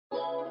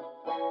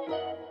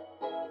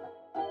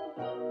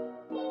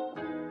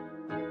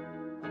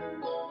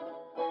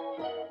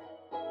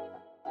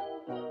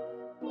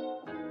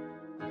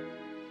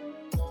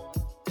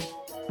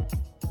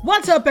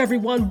What's up,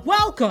 everyone?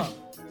 Welcome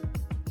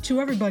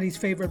to everybody's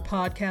favorite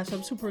podcast.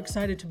 I'm super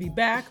excited to be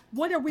back.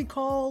 What are we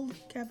called,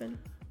 Kevin?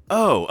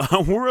 Oh,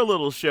 we're a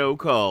little show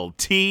called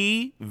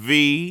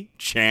TV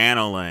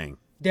Channeling.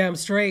 Damn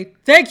straight.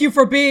 Thank you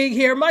for being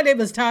here. My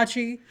name is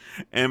Tachi.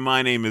 And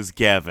my name is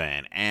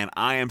Kevin. And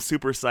I am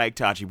super psyched,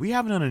 Tachi. We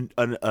haven't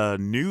done a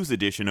news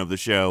edition of the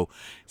show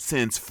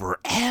since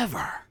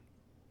forever.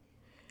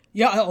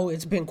 Yeah,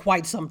 it's been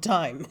quite some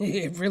time.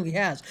 It really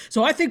has.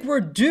 So I think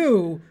we're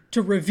due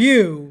to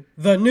review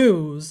the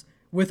news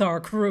with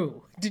our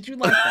crew. Did you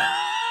like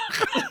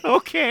that?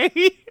 Okay.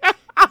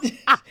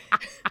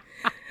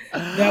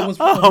 That was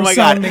oh my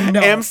god, no,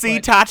 MC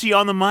but... Tachi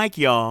on the mic,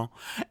 y'all.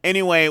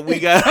 Anyway,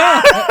 we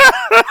got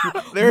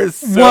there's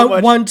so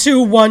much 1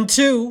 2 1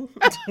 2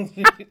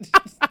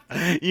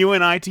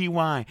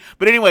 UNITY.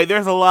 But anyway,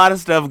 there's a lot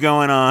of stuff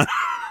going on.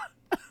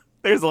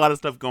 There's a lot of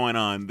stuff going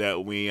on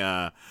that we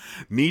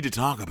need to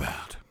talk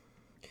about.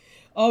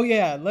 Oh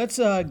yeah, let's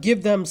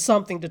give them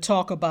something to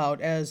talk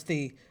about, as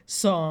the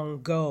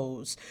song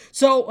goes.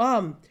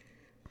 So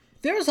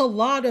there's a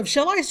lot of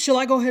shall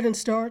I go ahead and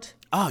start?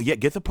 Oh, yeah,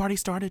 get the party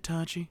started,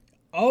 Tachi.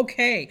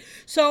 Okay,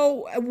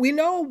 so we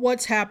know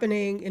what's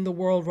happening in the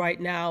world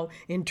right now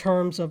in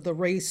terms of the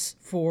race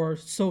for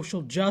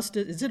social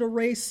justice. Is it a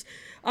race?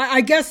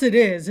 I guess it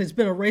is. It's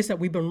been a race that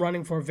we've been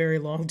running for a very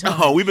long time.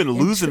 Oh, we've been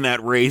losing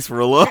that race for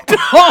a long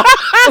time.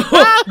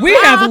 We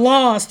have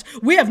lost.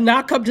 We have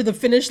not come to the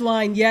finish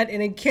line yet,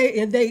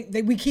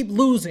 and we keep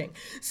losing.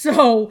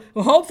 So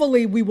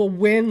hopefully we will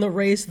win the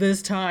race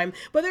this time.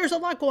 But there's a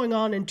lot going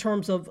on in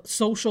terms of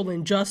social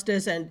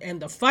injustice and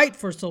the fight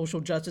for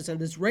social justice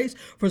and this race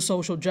for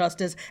social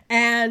justice.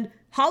 And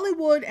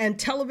Hollywood and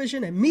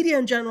television and media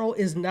in general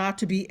is not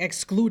to be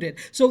excluded.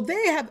 So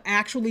they have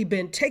actually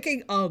been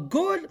taking a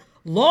good,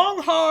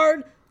 long,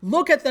 hard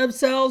look at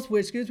themselves,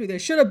 which, they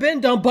should have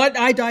been done, but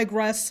I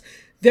digress.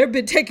 They've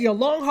been taking a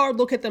long, hard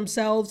look at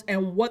themselves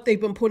and what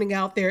they've been putting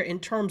out there in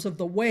terms of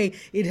the way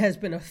it has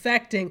been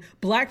affecting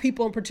Black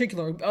people in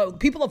particular,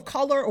 people of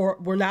color, or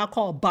we're now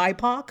called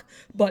BIPOC,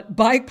 but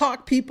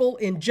BIPOC people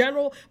in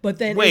general. But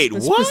then wait,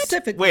 what?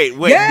 Specific. Wait,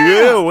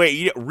 yeah.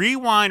 wait,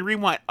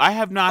 rewind. I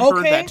have not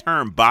heard that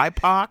term,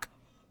 BIPOC.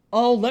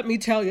 Oh, let me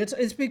tell you,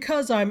 it's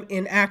because I'm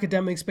in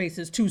academic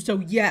spaces too. So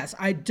yes,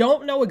 I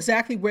don't know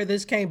exactly where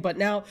this came, but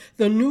now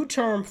the new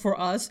term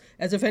for us,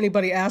 as if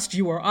anybody asked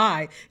you or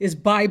I, is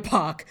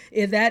BIPOC.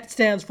 That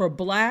stands for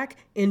Black,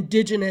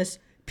 Indigenous,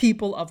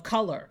 People of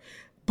Color.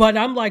 But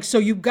I'm like, so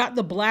you've got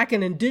the Black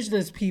and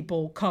Indigenous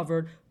people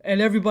covered, and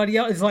everybody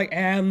else is like,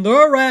 and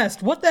the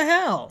rest. What the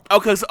hell?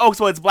 Okay, so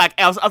it's Black.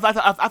 I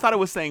thought it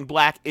was saying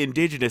Black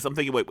Indigenous. I'm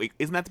thinking, wait,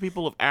 isn't that the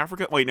people of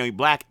Africa? Wait, no,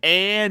 Black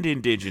and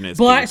Indigenous.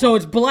 Black. People. So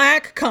it's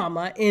Black,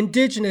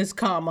 Indigenous,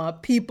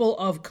 people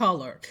of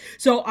color.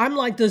 So I'm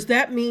like, does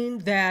that mean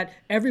that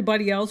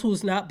everybody else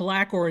who's not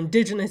Black or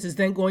Indigenous is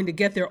then going to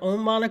get their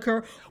own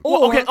moniker? Or,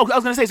 well, okay, I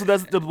was gonna say, so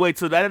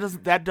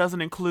that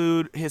doesn't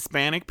include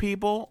Hispanic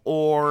people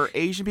or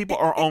Asian people,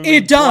 or only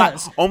it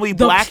does only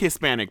Black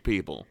Hispanic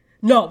people.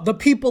 No, the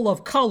people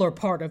of color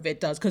part of it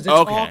does, because it's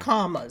all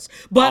commas.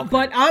 But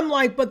I'm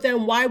like, but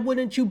then why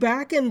wouldn't you?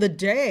 Back in the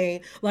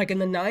day, like in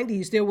the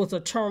 90s, there was a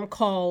term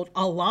called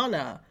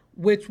Alana,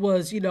 which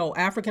was,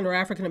 African or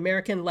African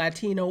American,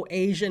 Latino,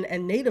 Asian,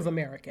 and Native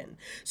American.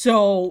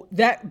 So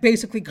that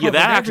basically covered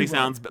that actually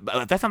everyone.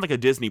 sounds like a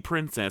Disney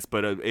princess,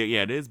 but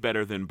it is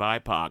better than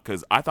BIPOC,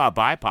 because I thought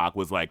BIPOC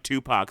was like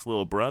Tupac's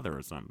little brother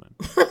or something.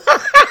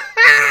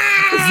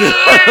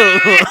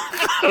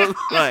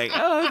 Like,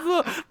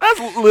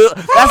 that's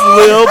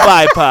Lil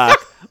BIPOC.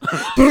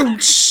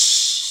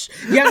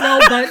 Yeah, no,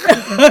 but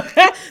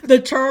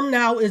the term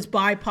now is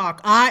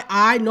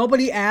BIPOC.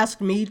 Nobody asked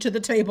me to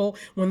the table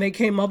when they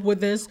came up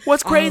with this.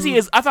 What's crazy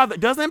is I thought that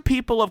doesn't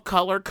people of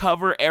color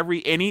cover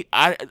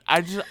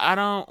I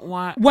don't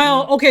want.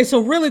 Well, okay,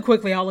 so really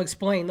quickly, I'll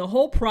explain. The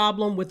whole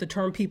problem with the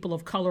term people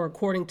of color,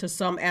 according to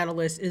some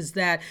analysts, is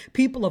that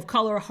people of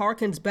color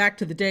harkens back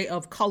to the day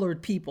of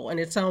colored people, and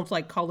it sounds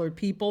like colored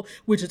people,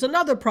 which is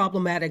another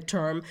problematic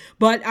term.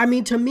 But I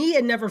mean, to me,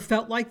 it never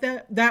felt like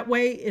that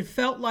way. It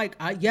felt like,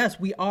 yes,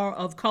 we are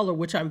of color,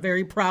 which I'm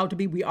very proud to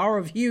be. We are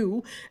of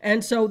hue,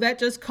 and so that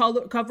just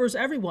covers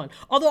everyone.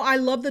 Although I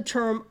love the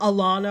term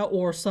Alana,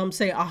 or some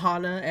say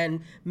Ahana,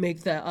 and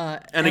make the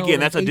and again,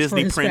 that's a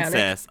Disney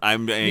princess.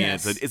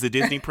 Yes. It's a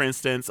Disney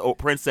princess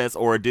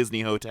or a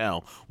Disney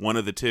hotel, one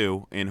of the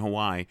two in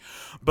Hawaii.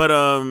 But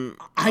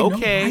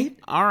okay, right?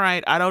 All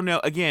right. I don't know.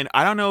 Again,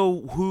 I don't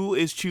know who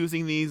is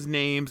choosing these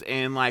names,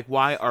 and like,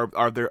 why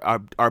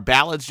are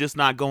ballots just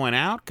not going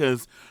out?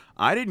 Because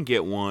I didn't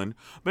get one.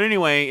 But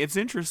anyway, it's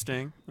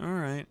interesting. All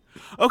right.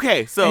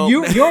 Okay, so...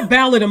 And your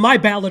ballot and my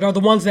ballot are the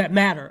ones that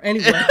matter.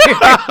 Anyway.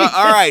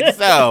 All right,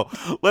 so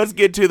let's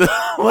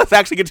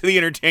actually get to the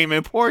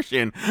entertainment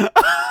portion. So,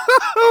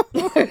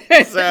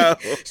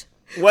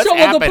 what's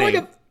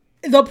happening?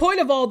 The point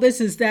of all this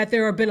is that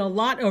there have been a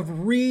lot of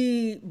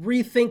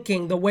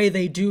rethinking the way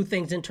they do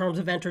things in terms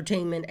of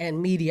entertainment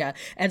and media.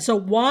 And so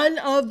one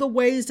of the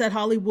ways that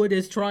Hollywood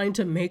is trying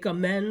to make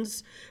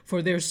amends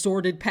for their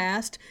sordid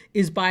past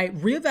is by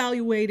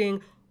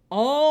reevaluating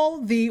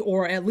all the,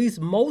 or at least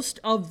most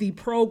of the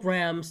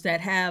programs that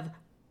have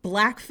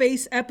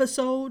blackface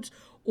episodes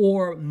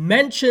or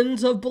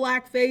mentions of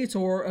blackface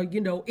or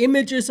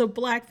images of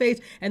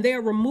blackface, and they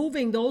are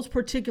removing those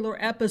particular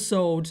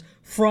episodes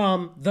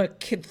from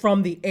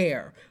the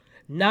air.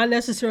 Not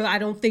necessarily, I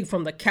don't think,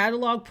 from the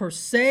catalog per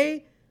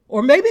se,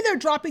 or maybe they're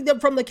dropping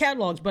them from the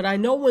catalogs, but I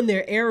know when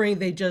they're airing,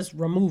 they just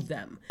remove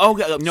them. Oh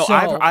no,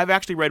 I've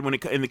actually read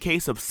in the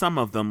case of some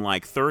of them,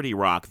 like 30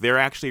 Rock, they're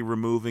actually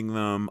removing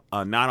them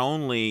not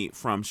only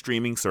from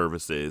streaming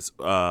services.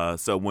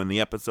 So when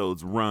the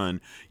episodes run,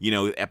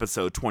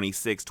 episode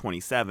 26,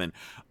 27,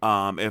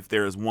 if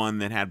there's one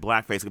that had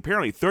blackface,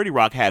 apparently 30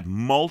 Rock had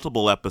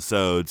multiple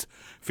episodes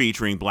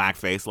featuring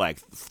blackface, like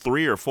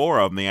 3 or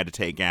 4 of them they had to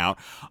take out.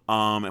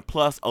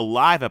 Plus a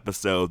live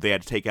episode they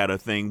had to take out, a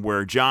thing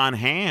where John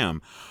Hamm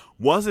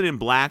wasn't in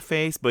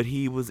blackface, but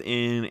he was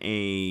in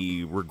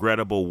a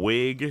regrettable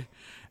wig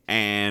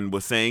and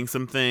was saying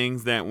some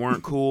things that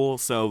weren't cool.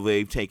 So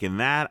they've taken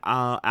that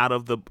out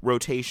of the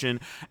rotation,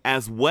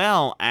 as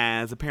well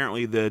as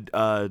apparently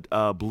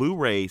the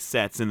Blu-ray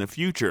sets in the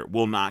future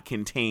will not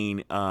contain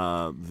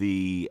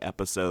the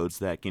episodes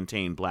that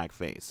contain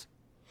blackface.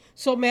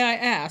 So may I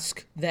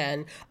ask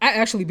then?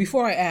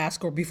 Before I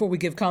ask, or before we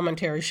give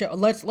commentary,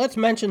 let's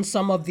mention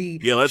some of the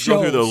let's shows.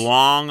 go through the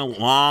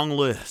long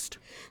list.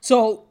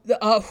 So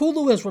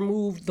Hulu has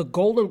removed the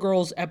Golden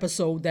Girls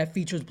episode that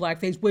features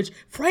blackface, which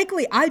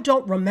frankly I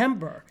don't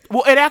remember.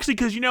 Well, it actually,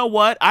 because you know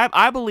what,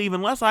 I believe,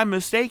 unless I'm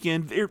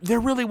mistaken, there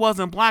really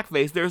wasn't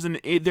blackface. There's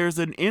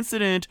an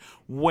incident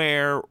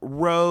where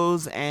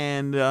Rose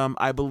and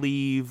I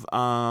believe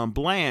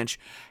Blanche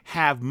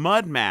have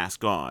mud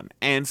mask on,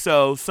 and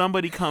so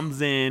somebody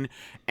comes in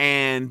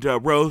and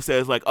Rose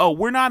says like, "Oh,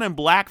 we're not in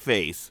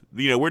blackface.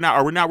 We're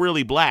not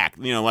really black.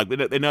 Like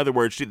in other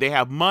words, they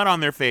have mud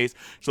on their face."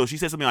 So she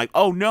says something like,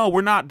 "Oh no,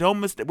 we're not.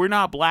 We're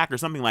not black," or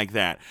something like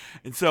that.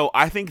 And so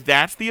I think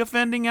that's the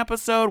offending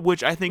episode,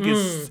 which I think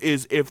is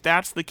if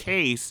that's the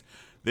case,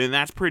 then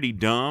that's pretty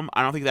dumb.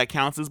 I don't think that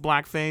counts as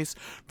blackface.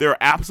 There are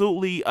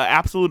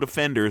absolute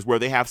offenders where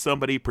they have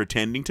somebody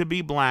pretending to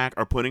be black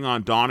or putting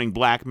on donning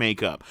black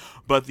makeup.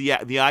 But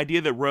the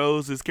idea that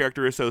Rose's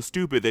character is so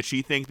stupid that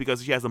she thinks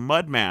because she has a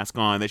mud mask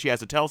on that she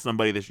has to tell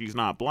somebody that she's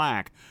not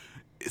black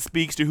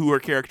speaks to who her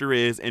character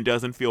is and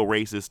doesn't feel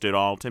racist at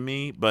all to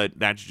me. But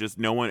that's just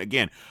no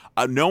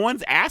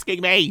one's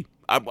asking me.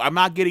 I'm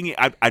not getting it.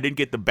 I didn't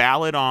get the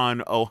ballot on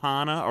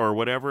Ohana or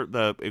whatever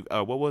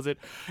what was it,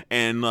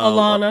 and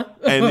Alana,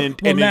 and then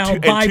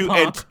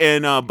BIPOC.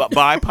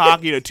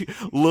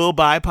 BIPOC, Lil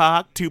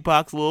BIPOC,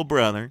 Tupac's little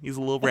brother. He's a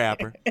little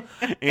rapper.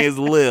 He's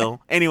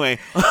Lil. Anyway,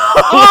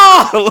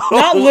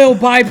 not Lil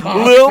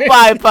BIPOC. Lil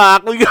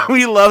BIPOC.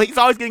 We love. He's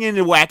always getting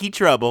into wacky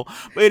trouble.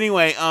 But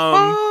anyway,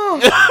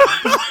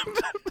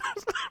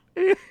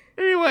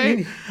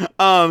 Anyway,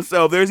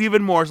 so there's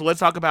even more. So let's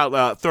talk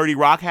about 30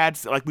 Rock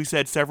had, like we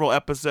said, several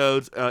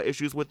episodes,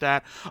 issues with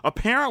that.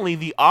 Apparently,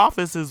 The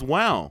Office as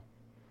well.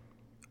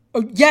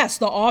 Yes,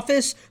 The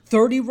Office,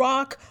 30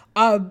 Rock.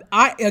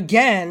 I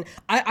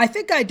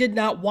think I did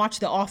not watch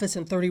The Office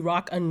and 30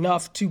 Rock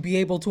enough to be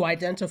able to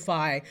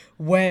identify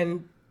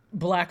when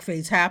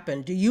blackface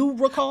happened. Do you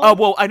recall?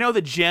 Well, I know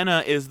that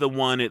Jenna is the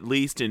one, at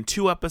least in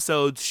 2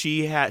 episodes,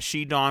 she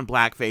donned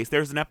blackface.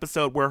 There's an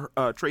episode where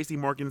Tracy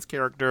Morgan's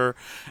character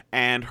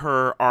and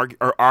her are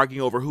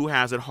arguing over who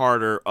has it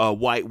harder,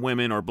 white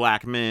women or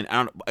black men.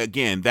 How is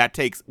that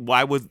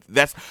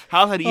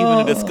even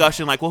a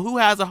discussion? Like, well, who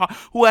has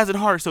it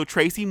harder? So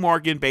Tracy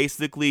Morgan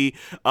basically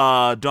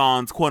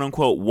dons quote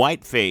unquote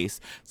white face.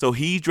 So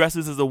he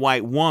dresses as a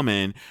white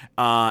woman,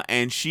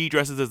 and she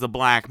dresses as a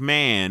black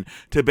man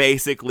to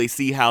basically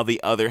see how the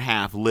other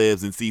half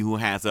lives and see who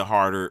has a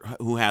harder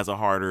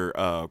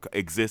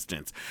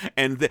existence.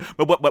 And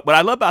but what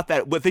I love about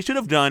that, what they should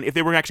have done if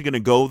they were actually going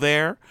to go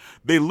there,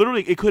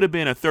 it could have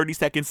been a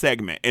 30-second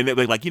segment, and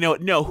they're like,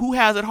 no, who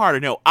has it harder?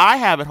 No, I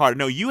have it harder.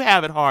 No, you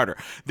have it harder.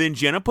 Then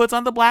Jenna puts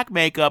on the black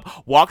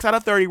makeup, walks out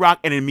of 30 Rock,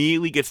 and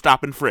immediately gets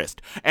stopped and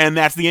frisked, and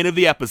that's the end of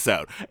the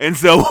episode. And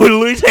so it would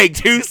literally take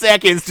 2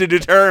 seconds to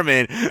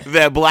determine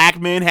that black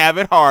men have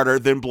it harder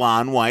than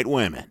blonde white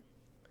women.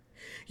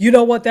 You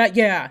know what?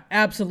 Yeah,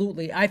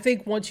 absolutely. I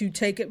think once you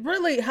take it,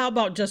 really, how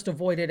about just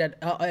avoid it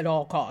at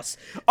all costs?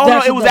 Oh,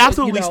 no, it was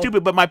absolutely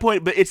stupid. But my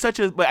point, but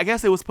I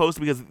guess it was supposed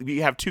to, because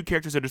you have 2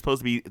 characters that are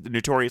supposed to be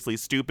notoriously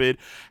stupid,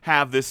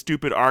 have this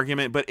stupid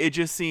argument, but it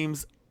just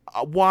seems,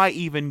 why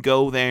even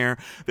go there?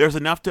 There's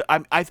enough to.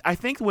 I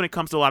think when it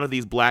comes to a lot of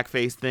these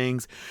blackface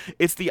things,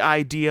 it's the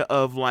idea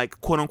of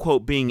like quote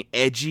unquote being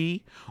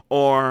edgy,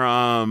 or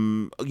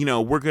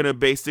we're gonna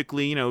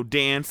basically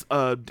dance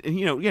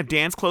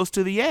dance close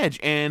to the edge,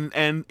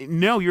 and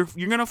no, you're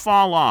gonna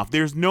fall off.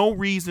 There's no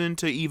reason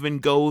to even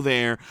go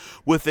there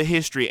with the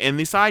history, and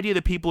this idea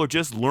that people are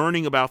just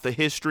learning about the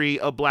history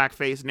of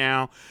blackface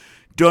now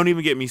Don't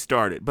even get me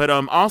started. But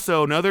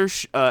also another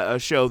a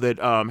show that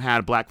had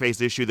a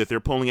blackface issue that they're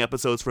pulling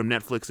episodes from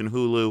Netflix and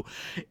Hulu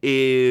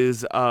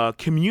is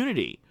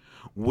Community,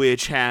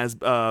 which has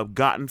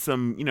gotten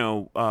some,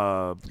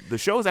 the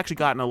show has actually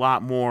gotten a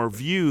lot more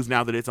views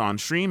now that it's on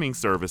streaming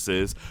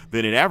services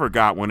than it ever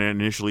got when it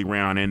initially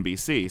ran on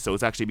NBC. So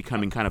it's actually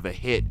becoming kind of a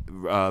hit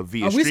via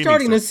streaming. Are we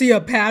starting to see a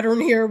pattern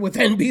here with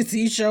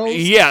NBC shows?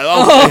 Yeah,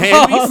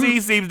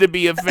 NBC seems to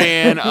be a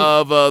fan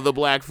of the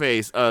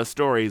blackface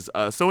stories.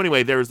 So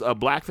anyway, there's a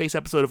blackface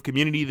episode of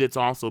Community that's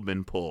also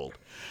been pulled.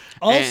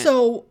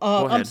 Also,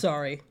 I'm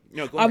sorry.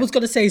 No, go I was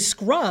going to say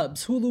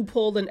Scrubs. Hulu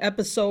pulled an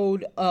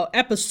episodes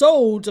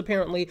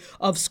apparently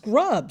of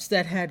Scrubs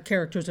that had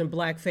characters in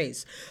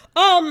blackface.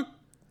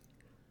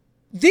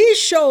 These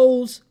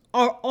shows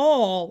are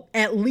all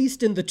at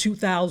least in the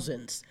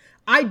 2000s.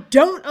 I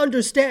don't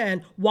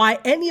understand why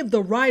any of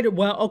the writers,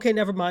 well, okay,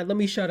 never mind. Let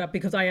me shut up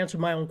because I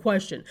answered my own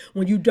question.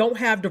 When you don't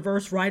have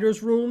diverse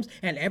writers' rooms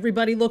and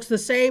everybody looks the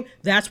same,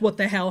 that's what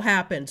the hell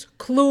happens.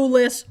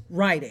 Clueless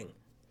writing.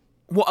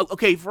 Well,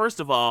 okay, first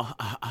of all,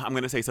 I'm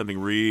going to say something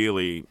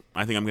really,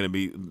 I think I'm going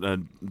to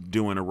be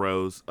doing a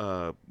Rose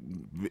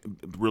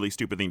really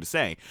stupid thing to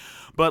say.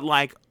 But,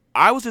 like,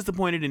 I was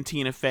disappointed in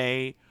Tina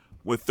Fey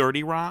with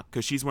 30 Rock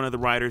because she's one of the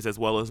writers as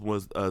well as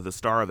was the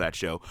star of that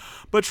show.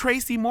 But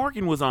Tracy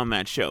Morgan was on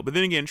that show. But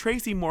then again,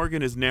 Tracy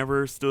Morgan has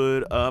never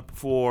stood up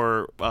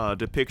for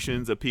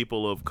depictions of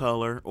people of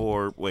color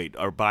or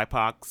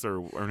BIPOCs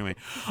or anyway,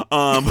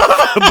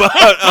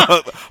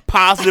 but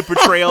positive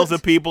portrayals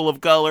of people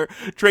of color.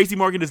 Tracy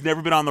Morgan has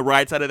never been on the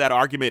right side of that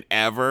argument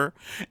ever.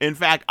 In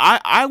fact,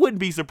 I wouldn't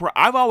be surprised.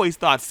 I've always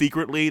thought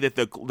secretly that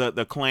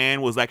the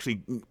Klan was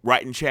actually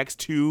writing checks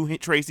to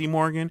Tracy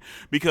Morgan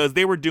because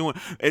they were doing.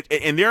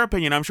 In their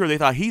opinion, I'm sure they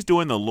thought he's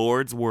doing the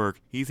Lord's work.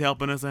 He's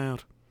helping us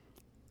out.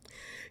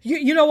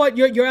 You know what?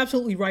 You're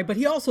absolutely right. But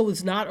he also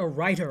is not a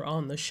writer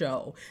on the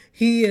show.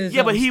 He is.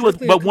 Yeah, but he was.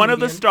 But one of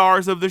the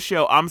stars of the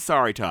show. I'm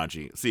sorry,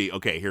 Taji. See,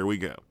 okay, here we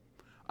go.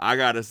 I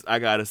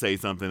gotta say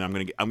something. I'm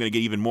gonna get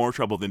even more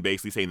trouble than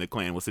basically saying the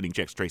Klan was sending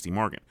checks to Tracy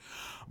Morgan.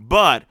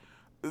 But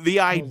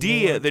the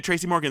idea that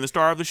Tracy Morgan, the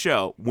star of the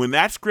show, when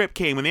that script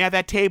came, when they had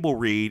that table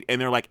read,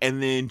 and they're like,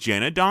 and then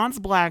Jenna dons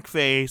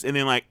blackface, and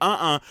then like,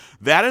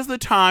 that is the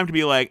time to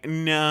be like,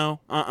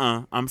 no,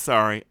 I'm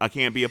sorry, I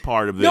can't be a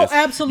part of this. No,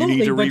 absolutely. You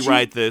need to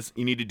rewrite this.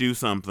 You need to do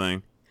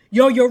something.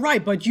 You're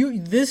right, but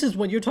this is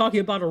when you're talking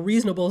about a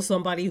reasonable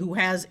somebody who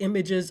has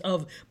images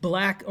of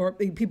black or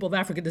people of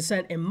African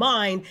descent in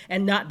mind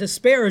and not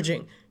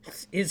disparaging.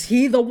 Is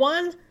he the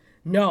one?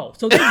 No.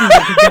 So they knew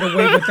they could get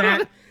away with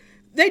that.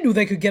 They knew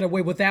they could get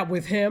away with that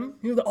with him.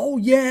 He was like, oh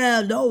yeah,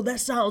 no, that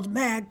sounds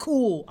mad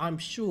cool. I'm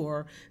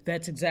sure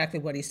that's exactly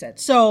what he said.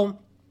 So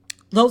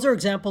those are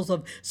examples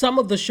of some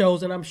of the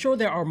shows, and I'm sure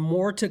there are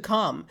more to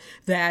come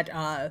that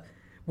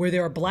where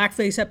there are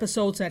blackface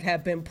episodes that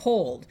have been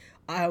pulled.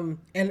 And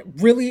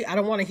really, I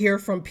don't want to hear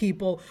from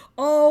people,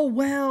 oh,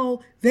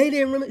 well, they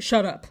didn't really...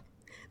 Shut up.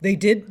 They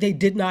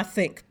did not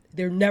think.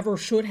 There never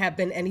should have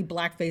been any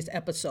blackface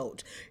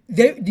episodes.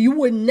 You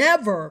would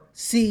never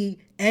see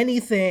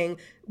anything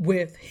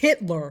with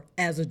Hitler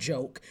as a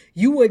joke.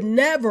 You would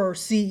never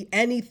see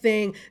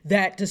anything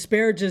that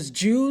disparages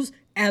Jews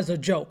as a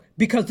joke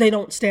because they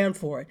don't stand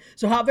for it.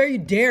 So how very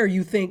dare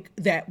you think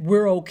that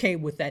we're okay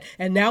with that?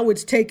 And now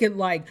it's taken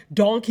like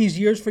donkey's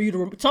years for you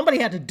to... Somebody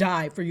had to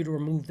die for you to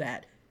remove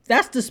that.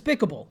 That's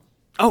despicable.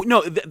 Oh,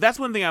 no, that's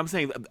one thing I'm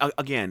saying.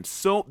 Again,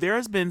 so there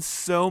has been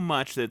so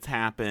much that's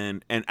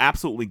happened and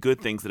absolutely good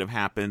things that have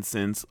happened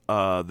since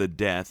the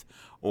death,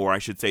 or I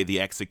should say the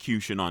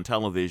execution on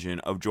television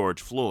of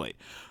George Floyd.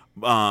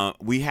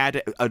 We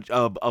had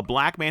a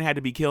black man had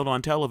to be killed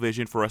on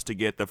television for us to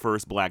get the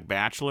first Black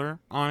Bachelor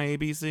on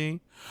ABC,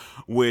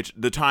 which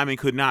the timing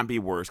could not be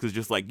worse because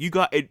just like you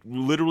got it,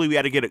 literally we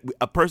had to get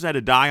a person had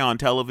to die on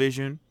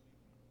television.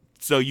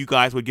 So you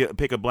guys would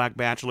pick a Black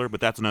Bachelor,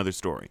 but that's another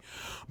story.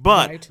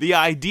 But right. The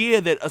idea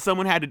that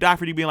someone had to die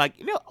for you being like,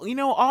 you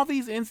know, all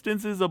these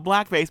instances of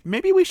blackface,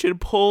 maybe we should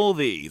pull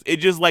these. It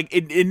just like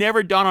it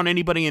never dawned on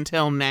anybody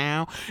until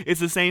now. It's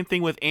the same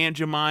thing with Aunt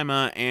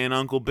Jemima and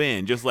Uncle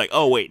Ben. Just like,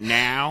 oh wait,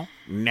 now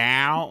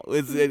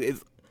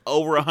it's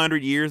over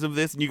 100 years of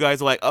this, and you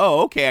guys are like,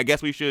 oh okay, I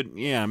guess we should,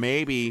 yeah,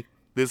 maybe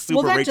this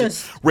super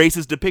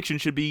racist depiction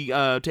should be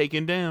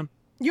taken down.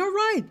 You're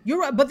right.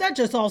 But that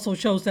just also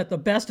shows that the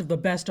best of the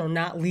best are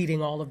not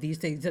leading all of these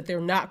things, that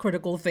they're not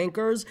critical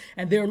thinkers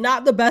and they're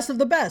not the best of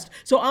the best.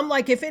 So I'm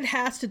like, if it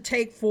has to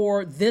take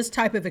for this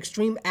type of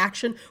extreme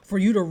action for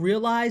you to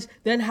realize,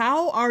 then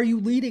how are you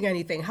leading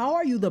anything? How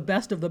are you the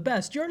best of the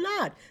best? You're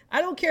not.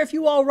 I don't care if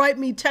you all write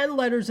me 10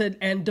 letters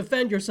and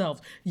defend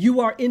yourselves.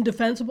 You are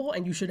indefensible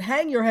and you should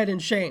hang your head in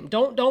shame.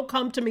 Don't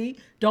come to me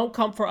Don't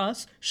come for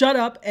us. Shut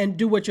up and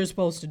do what you're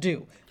supposed to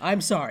do. I'm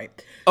sorry.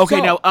 Okay,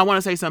 So, now I want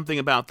to say something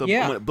about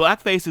Yeah.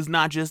 blackface is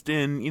not just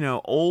in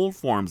old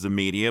forms of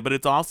media, but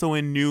it's also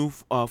in new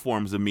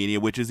forms of media,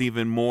 which is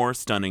even more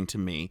stunning to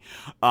me.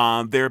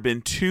 There have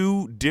been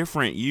two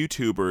different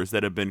YouTubers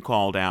that have been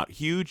called out,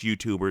 huge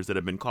YouTubers that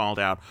have been called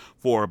out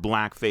for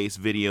blackface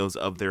videos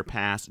of their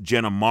past.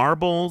 Jenna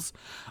Marbles,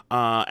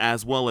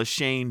 as well as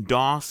Shane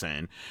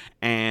Dawson.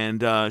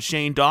 And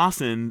Shane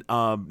Dawson,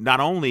 not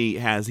only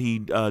has he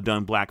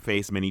done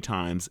blackface many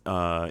times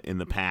in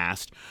the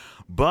past,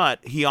 but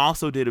he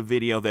also did a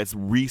video that's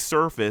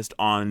resurfaced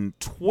on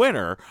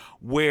Twitter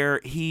where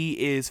he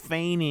is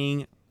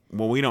feigning.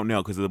 Well, we don't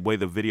know because of the way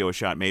the video is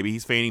shot. Maybe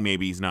he's feigning,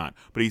 maybe he's not.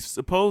 But he's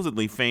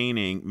supposedly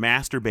feigning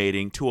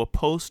masturbating to a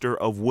poster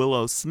of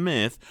Willow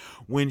Smith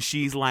when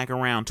she's like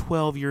around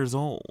 12 years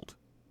old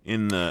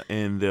in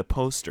the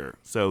poster.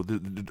 So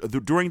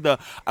during the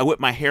I whip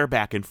my hair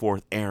back and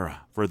forth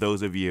era, for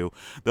those of you,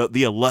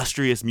 the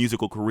illustrious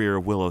musical career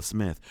of Willow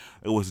Smith,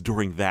 it was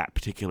during that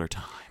particular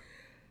time.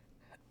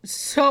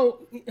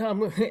 So,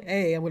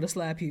 A, I'm going to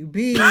slap you.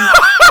 B,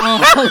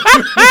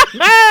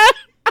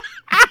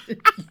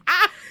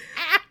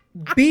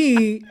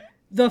 B,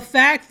 the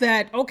fact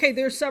that, okay,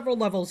 there's several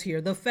levels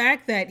here. The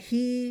fact that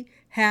he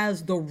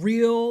has the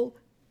real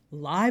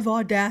live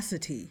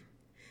audacity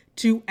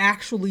to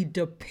actually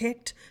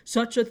depict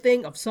such a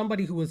thing of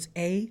somebody who is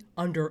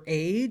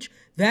underage,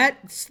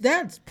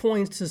 that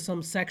points to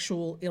some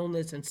sexual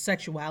illness and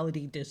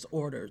sexuality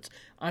disorders.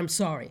 I'm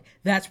sorry,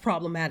 that's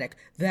problematic.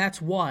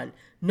 That's one.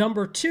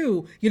 Number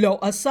two,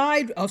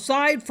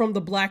 aside from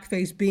the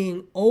blackface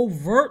being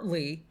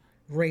overtly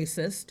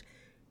racist,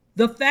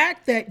 the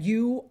fact that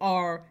you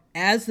are,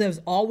 as has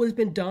always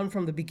been done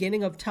from the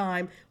beginning of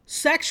time,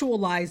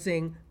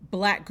 sexualizing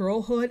black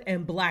girlhood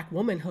and black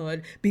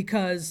womanhood,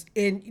 because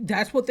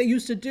that's what they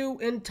used to do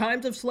in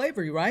times of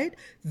slavery, right?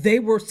 They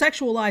were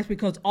sexualized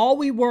because all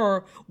we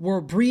were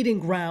breeding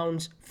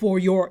grounds for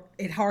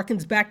it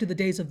harkens back to the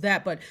days of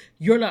that, but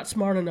you're not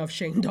smart enough,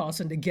 Shane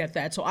Dawson, to get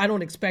that, so I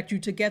don't expect you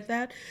to get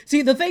that.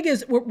 See, the thing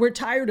is, we're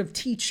tired of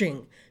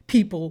teaching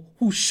people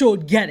who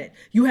should get it.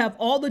 You have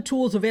all the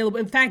tools available,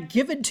 in fact,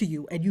 given to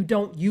you, and you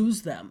don't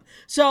use them.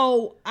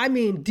 So,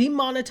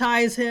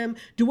 demonetize him,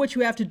 do what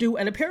you have to do,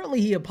 and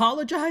apparently he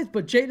apologized,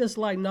 but Jada's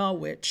like, nah,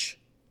 witch.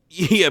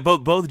 Yeah,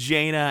 both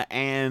Jaina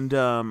and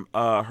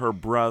her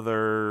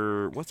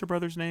brother, what's her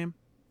brother's name?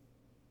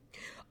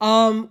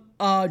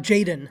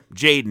 Jaden.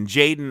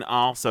 Jaden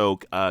also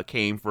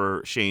came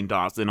for Shane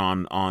Dawson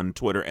on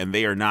Twitter, and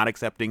they are not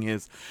accepting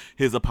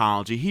his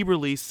apology. He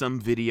released some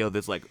video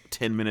that's like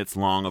 10 minutes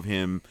long of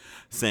him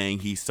saying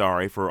he's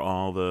sorry for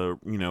all the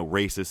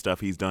racist stuff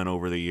he's done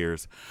over the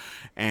years,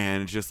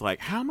 and it's just like,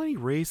 how many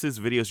racist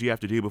videos do you have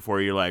to do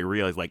before you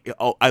realize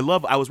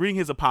I was reading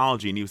his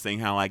apology, and he was saying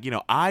how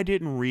I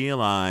didn't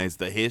realize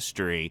the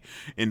history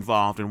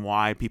involved and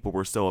why people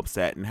were so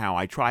upset, and how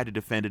I tried to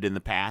defend it in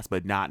the past,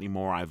 but not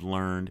anymore. I've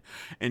learned.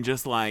 And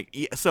just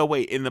so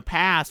wait, in the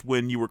past,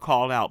 when you were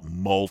called out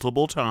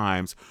multiple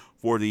times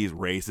for these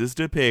racist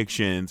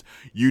depictions,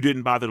 you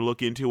didn't bother to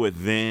look into it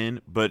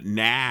then, but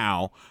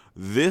now,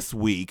 this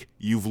week,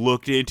 you've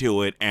looked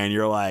into it and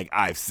you're like,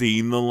 I've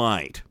seen the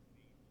light.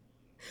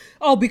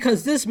 Oh,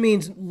 because this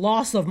means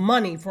loss of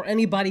money for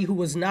anybody who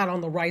was not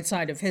on the right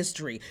side of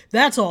history.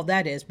 That's all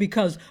that is,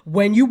 because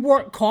when you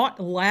weren't caught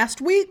last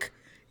week,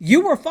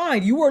 you were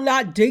fine. You were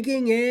not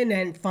digging in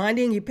and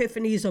finding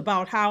epiphanies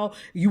about how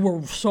you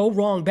were so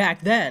wrong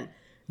back then.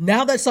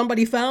 Now that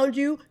somebody found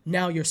you,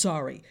 now you're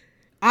sorry.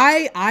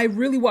 I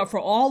really want,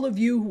 for all of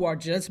you who are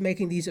just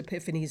making these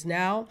epiphanies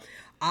now,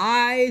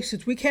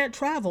 since we can't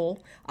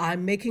travel,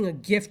 I'm making a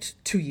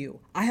gift to you.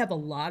 I have a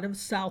lot of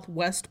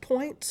Southwest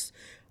points.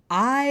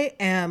 I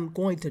am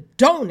going to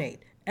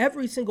donate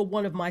every single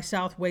one of my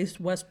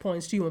West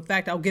points to you. In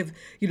fact, I'll give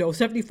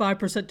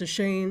 75% to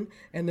Shane,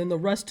 and then the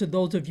rest to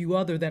those of you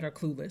other that are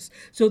clueless,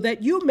 so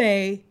that you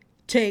may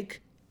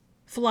take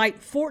flight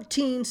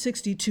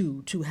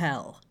 1462 to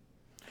hell.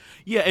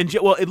 Yeah, and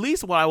at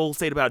least what I will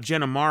say about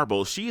Jenna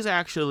Marbles, she's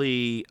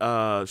actually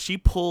she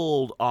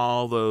pulled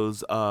all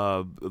those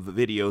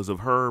videos of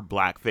her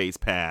blackface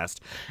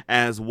past,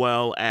 as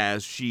well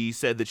as she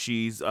said that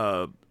she's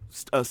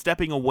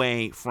stepping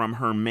away from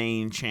her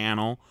main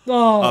channel,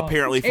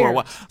 apparently for a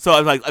while. So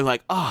I'm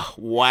like, oh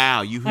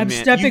wow, I'm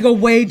stepping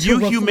away to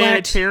reflect.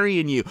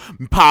 Humanitarian, you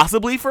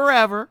possibly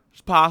forever.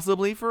 She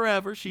might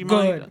forever,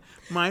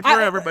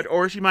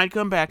 or she might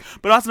come back.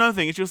 But that's another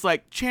thing. It's just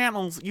like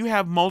channels. You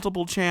have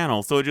multiple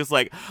channels, so it's just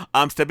like,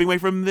 I'm stepping away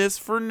from this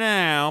for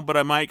now, but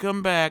I might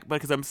come back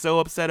because I'm so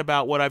upset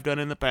about what I've done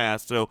in the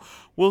past. So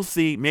we'll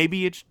see.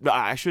 Maybe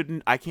I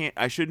shouldn't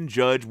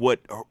judge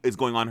what is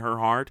going on in her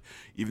heart,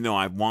 even though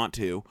I want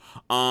to.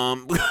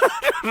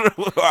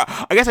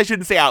 I guess I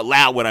shouldn't say out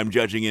loud what I'm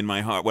judging in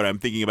my heart, what I'm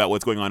thinking about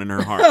what's going on in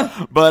her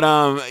heart. But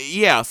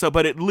yeah. So,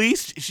 but at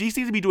least she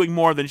seems to be doing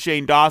more than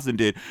Shane Dawson Dawson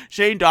did.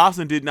 Shane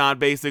Dawson did not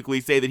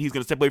basically say that he's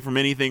going to step away from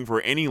anything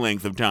for any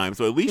length of time.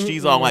 So at least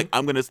she's all like,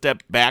 I'm going to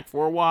step back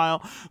for a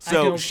while.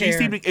 So she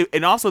seemed to,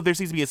 and also there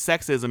seems to be a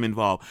sexism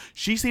involved.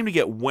 She seemed to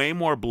get way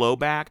more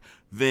blowback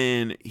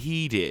than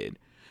he did.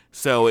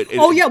 So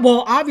yeah,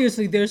 well,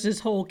 obviously there's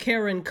this whole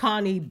Karen,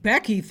 Connie,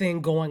 Becky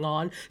thing going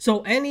on.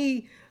 So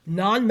any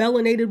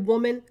non-melanated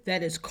woman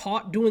that is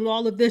caught doing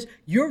all of this,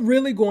 you're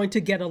really going to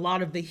get a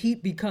lot of the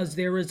heat because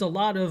there is a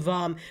lot of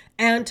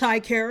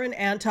anti-Karen,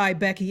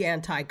 anti-Becky,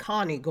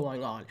 anti-Connie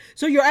going on.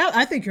 So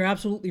I think you're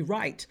absolutely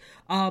right.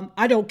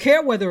 I don't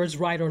care whether it's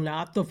right or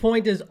not. The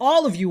point is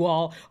all of you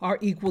all are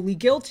equally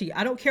guilty.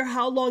 I don't care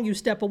how long you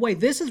step away.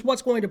 This is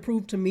what's going to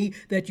prove to me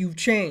that you've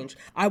changed.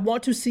 I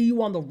want to see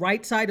you on the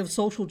right side of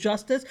social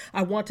justice.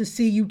 I want to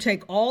see you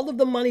take all of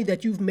the money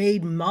that you've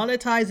made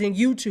monetizing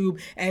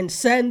YouTube and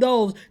send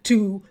those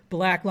to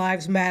Black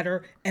Lives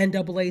Matter,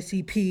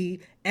 NAACP,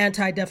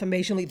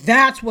 Anti-Defamation League.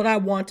 That's what I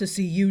want to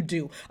see you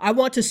do. I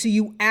want to see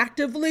you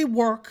actively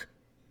work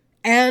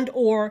and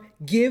or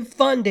give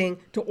funding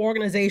to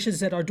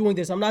organizations that are doing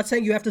this. I'm not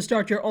saying you have to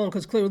start your own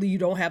because clearly you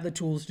don't have the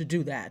tools to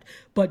do that.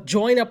 But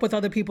join up with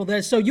other people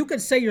there. So you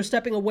could say you're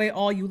stepping away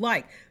all you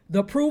like.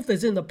 The proof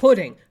is in the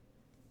pudding.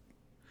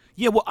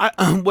 Yeah, well,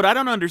 what I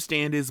don't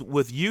understand is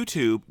with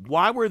YouTube,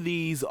 why were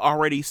these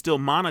already still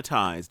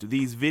monetized,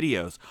 these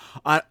videos?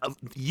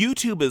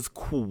 YouTube is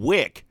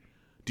quick.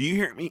 Do you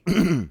hear me?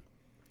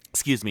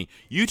 Excuse me.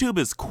 YouTube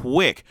is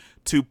quick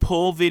to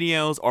pull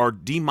videos or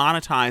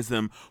demonetize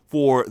them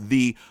for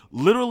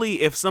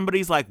literally if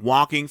somebody's like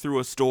walking through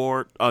a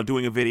store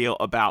doing a video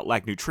about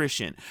like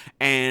nutrition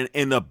and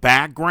in the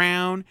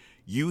background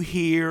you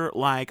hear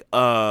like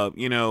a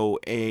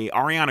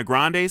Ariana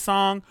Grande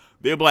song,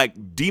 they're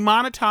like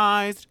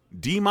demonetized.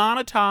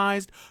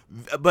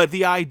 But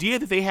the idea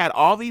that they had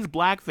all these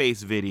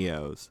blackface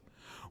videos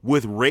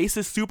with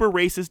super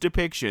racist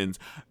depictions,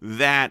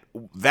 that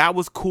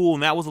was cool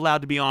and that was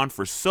allowed to be on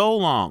for so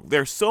long.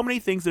 There's so many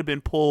things that have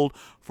been pulled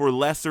for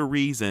lesser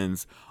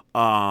reasons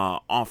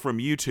from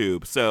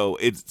YouTube.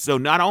 So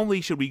not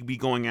only should we be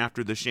going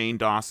after the Shane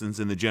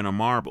Dawsons and the Jenna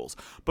Marbles,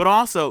 but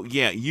also,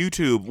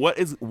 YouTube,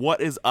 what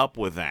is up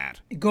with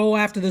that? Go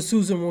after the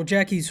Susan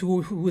Wojcicki's who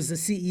was the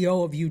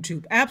CEO of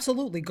YouTube.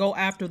 Absolutely. Go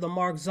after the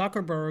Mark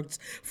Zuckerbergs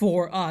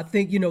for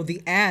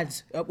the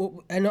ads.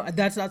 I know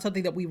that's not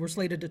something that we were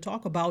slated to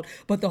talk about,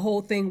 but the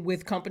whole thing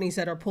with companies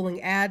that are pulling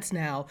ads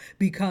now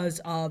because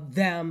of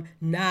them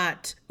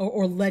not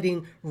or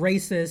letting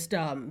racist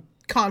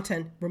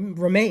content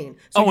remain.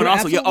 So and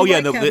also,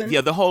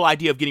 right, the whole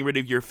idea of getting rid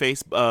of your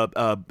companies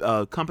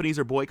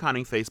are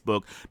boycotting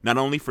Facebook, not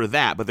only for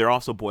that, but they're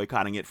also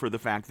boycotting it for the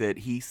fact that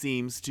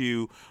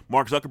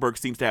Mark Zuckerberg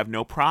seems to have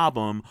no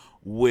problem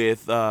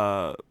with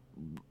the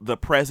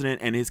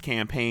president and his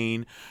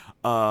campaign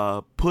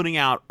putting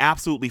out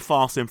absolutely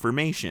false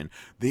information.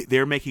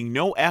 They're making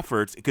no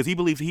efforts because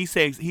he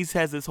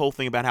says this whole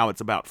thing about how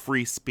it's about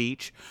free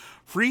speech.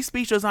 Free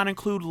speech does not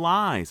include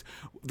lies.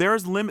 There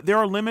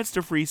are limits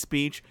to free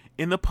speech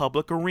in the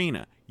public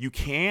arena. You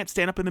can't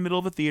stand up in the middle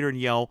of a theater and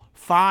yell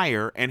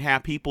fire and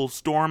have people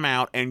storm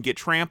out and get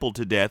trampled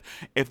to death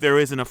if there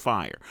isn't a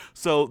fire.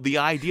 So the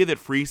idea that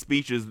free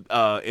speech is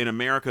in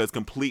America is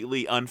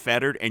completely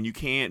unfettered and you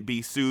can't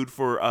be sued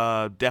for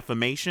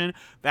defamation,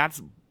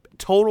 that's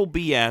total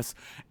BS.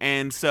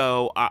 And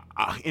so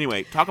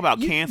anyway, talk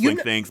about canceling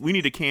things. We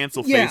need to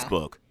cancel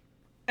Facebook.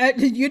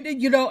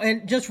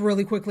 And just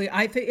really quickly,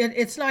 I think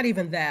it's not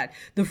even that.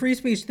 The free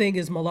speech thing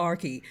is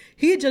malarkey.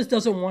 He just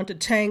doesn't want to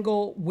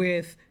tangle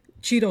with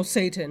Cheeto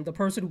Satan, the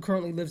person who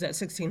currently lives at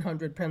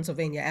 1600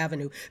 Pennsylvania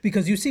Avenue,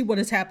 because you see what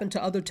has happened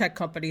to other tech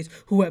companies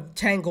who have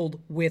tangled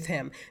with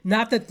him.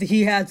 Not that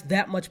he has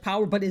that much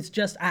power, but it's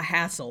just a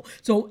hassle.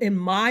 So in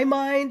my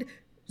mind,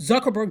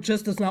 Zuckerberg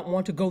just does not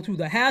want to go through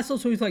the hassle,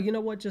 so he's like, you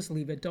know what, just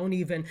leave it, don't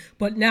even.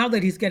 But now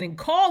that he's getting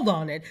called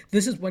on it,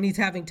 this is when he's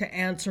having to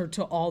answer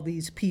to all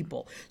these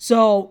people.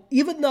 So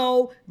even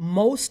though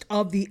most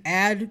of the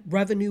ad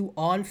revenue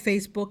on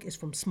Facebook is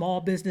from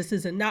small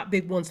businesses and not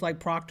big ones like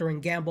Procter &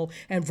 Gamble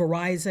and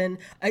Verizon,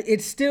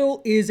 it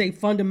still is a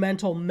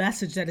fundamental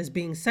message that is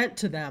being sent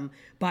to them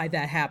by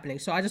that happening.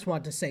 So I just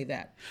wanted to say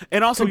that.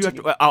 And also,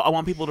 I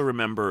want people to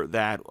remember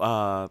that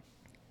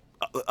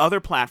other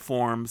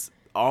platforms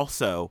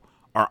also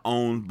are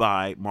owned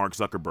by Mark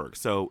Zuckerberg.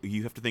 So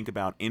you have to think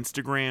about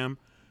Facebook,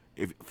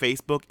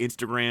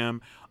 Instagram,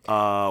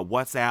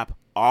 WhatsApp,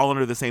 all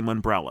under the same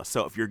umbrella.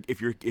 So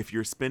if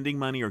you're spending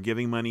money or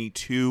giving money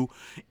to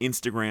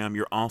Instagram,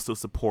 you're also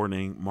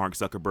supporting Mark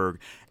Zuckerberg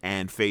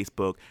and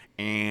Facebook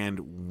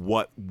and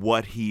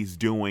what he's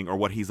doing or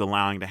what he's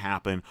allowing to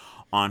happen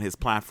on his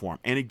platform.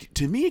 And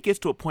to me, it gets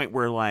to a point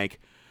where, like,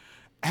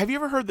 have you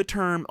ever heard the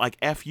term like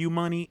FU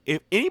money?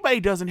 If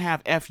anybody doesn't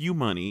have FU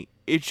money,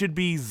 it should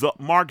be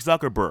Mark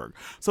Zuckerberg.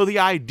 So the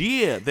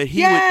idea that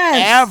he would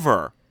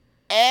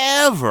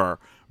ever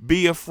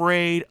be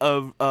afraid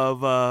of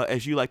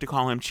as you like to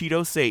call him,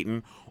 Cheeto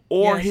Satan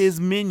or his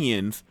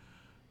minions,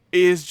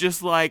 is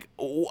just like,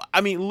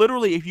 I mean,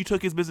 literally, if you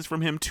took his business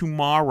from him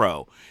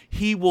tomorrow,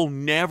 he will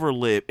never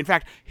live. In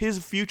fact, his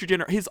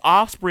future his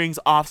offspring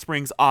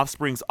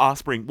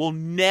will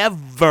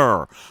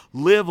never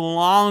live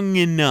long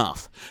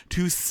enough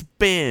to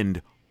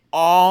spend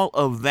all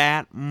of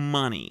that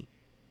money.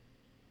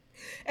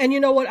 And you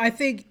know what? I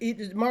think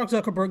Mark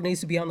Zuckerberg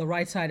needs to be on the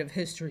right side of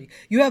history.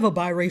 You have a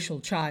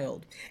biracial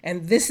child,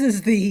 and this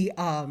is the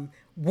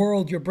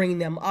world you're bringing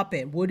them up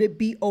in. Would it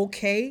be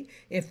okay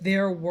if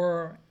there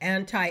were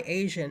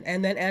anti-Asian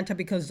and then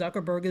because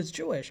Zuckerberg is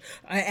Jewish,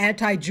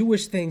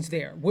 anti-Jewish things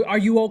there? Are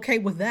you okay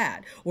with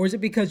that? Or is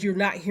it because you're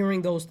not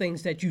hearing those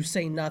things that you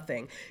say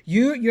nothing?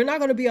 You're not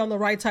going to be on the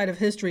right side of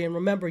history, and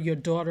remember, your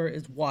daughter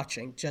is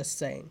watching, just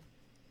saying.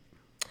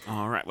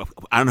 All right. Well,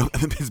 I don't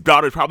know. His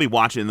daughter's probably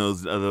watching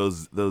those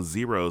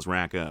zeros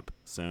rack up.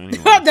 So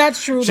anyway,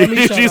 that's true. Let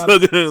me shut she's up.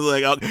 looking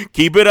like, oh,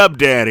 keep it up,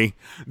 Daddy.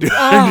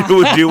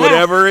 Do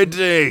whatever it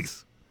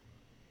takes.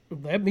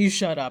 Let me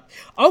shut up.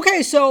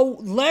 Okay, so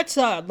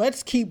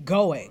let's keep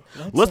going.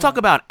 Let's talk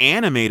about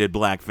animated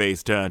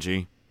blackface,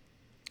 Tachi.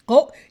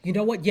 Oh, you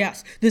know what?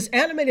 Yes, this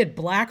animated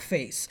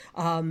blackface,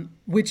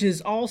 which is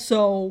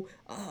also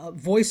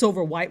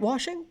voiceover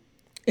whitewashing,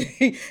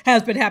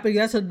 has been happening.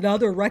 That's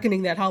another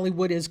reckoning that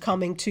Hollywood is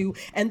coming to.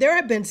 And there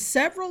have been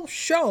several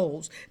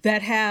shows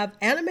that have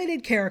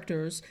animated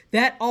characters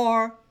that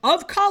are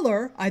of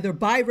color, either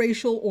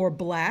biracial or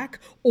black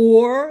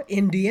or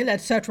Indian,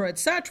 etc.,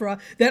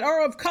 that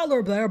are of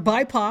color, that are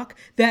BIPOC,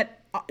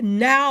 that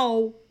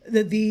now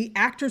the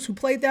actors who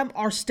played them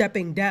are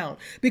stepping down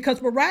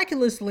because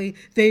miraculously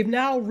they've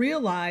now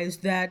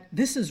realized that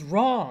this is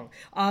wrong.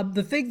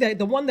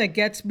 The one that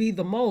gets me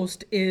the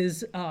most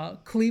is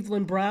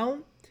Cleveland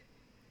Brown.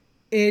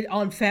 It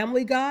on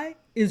Family Guy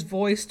was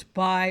voiced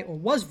by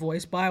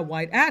a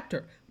white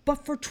actor,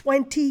 but for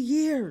 20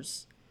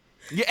 years.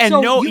 Yeah, and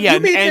so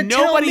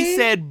nobody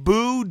said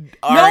boo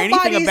or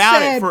anything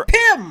about it for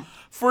Pim.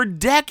 For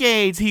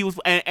decades. He was,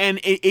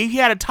 and he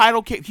had a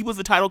title. He was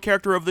the title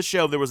character of the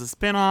show. There was a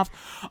spinoff,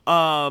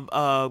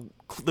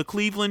 the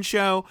Cleveland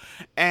Show,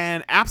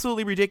 and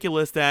absolutely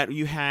ridiculous that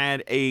you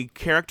had a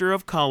character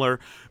of color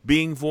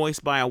being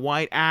voiced by a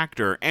white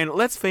actor. And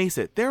let's face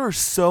it, there are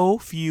so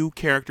few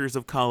characters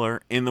of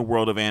color in the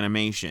world of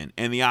animation,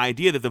 and the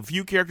idea that the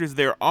few characters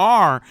there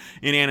are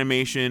in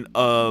animation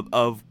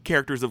of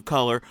characters of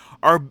color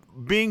are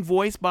being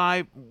voiced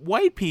by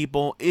white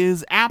people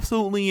is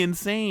absolutely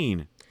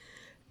insane.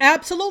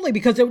 Absolutely,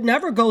 because it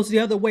never goes the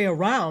other way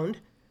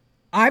around.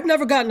 I've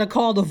never gotten a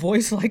call to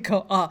voice like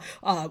a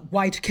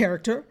white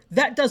character.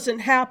 That doesn't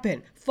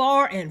happen.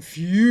 Far and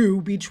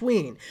few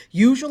between.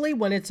 Usually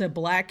when it's a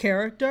black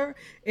character,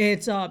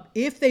 it's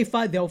if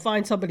they'll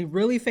find somebody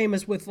really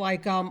famous with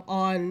like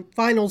on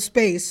Final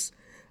Space.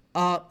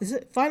 Is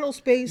it Final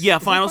Space? Yeah,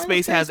 Final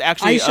Space has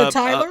actually Aisha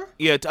Tyler?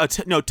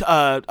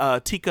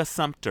 Tika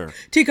Sumpter.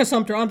 Tika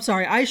Sumpter, I'm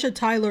sorry. Aisha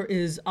Tyler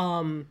is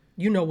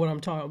you know what I'm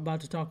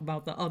about to talk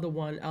about, the other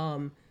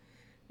one.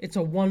 It's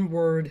a one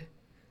word.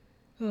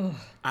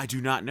 I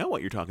do not know what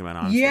you're talking about,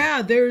 honestly.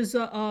 Yeah, there's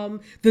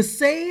the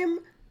same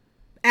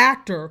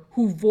actor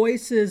who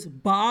voices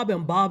Bob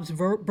and Bob's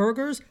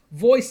Burgers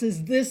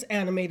voices this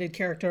animated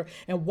character.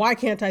 And why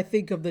can't I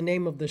think of the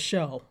name of the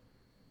show?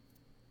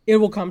 It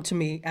will come to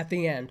me at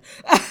the end.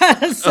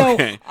 So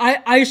okay.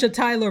 Aisha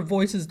Tyler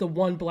voices the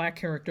one black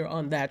character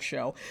on that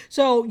show.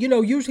 So,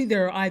 usually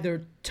there are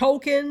either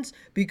tokens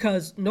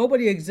because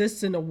nobody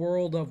exists in a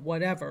world of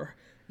whatever.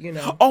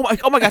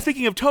 Oh my God!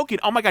 Thinking of Token.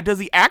 Oh my God! Does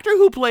the actor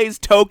who plays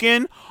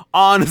Token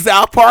on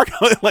South Park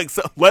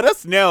let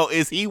us know?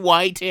 Is he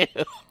white too?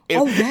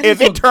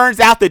 If it turns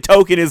out the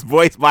Token is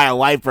voiced by a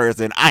white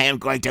person, I am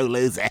going to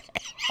lose it.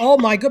 Oh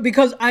my God!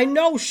 Because I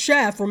know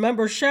Chef.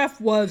 Remember, Chef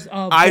was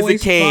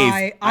voiced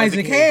by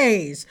Isaac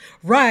Hayes,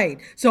 right?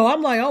 So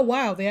I'm like, oh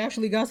wow, they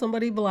actually got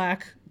somebody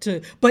black.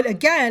 But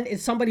again,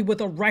 it's somebody with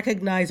a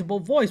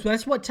recognizable voice.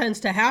 That's what tends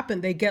to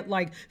happen. They get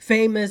like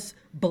famous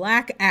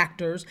black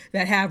actors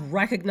that have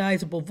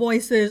recognizable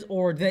voices,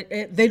 or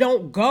that they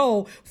don't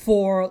go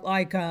for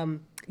like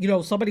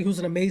somebody who's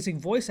an amazing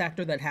voice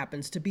actor that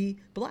happens to be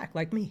black,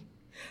 like me.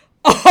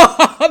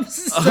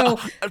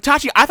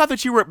 Tachi, I thought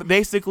that you were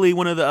basically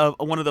one of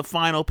the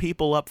final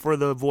people up for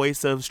the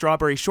voice of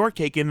Strawberry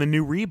Shortcake in the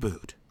new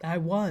reboot. I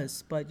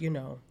was, but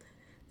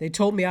they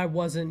told me I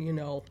wasn't,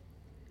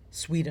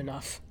 sweet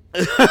enough.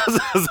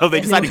 So they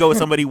decided to go with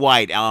somebody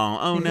white.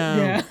 Oh no.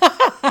 Yeah.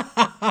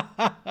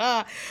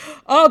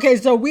 Okay,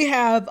 so we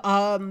have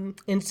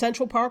in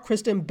Central Park,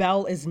 Kristen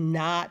Bell is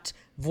not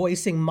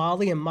voicing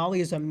Molly, and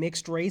Molly is a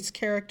mixed race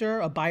character,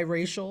 a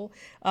biracial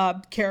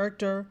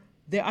character.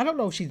 I don't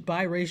know if she's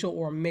biracial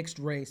or mixed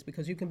race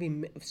because you can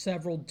be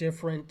several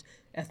different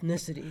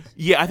ethnicities.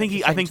 Yeah, I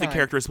think the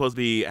character is supposed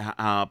to be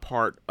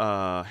part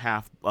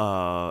half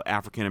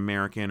African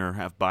American or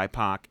half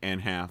BIPOC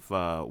and half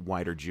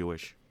white or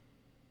Jewish.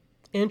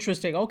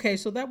 Interesting. Okay,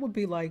 so that would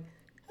be like,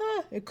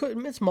 It could.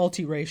 It's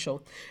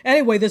multiracial.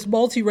 Anyway, this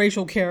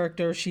multiracial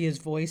character she is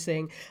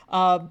voicing.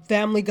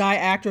 Family Guy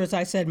actor, as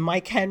I said,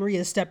 Mike Henry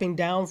is stepping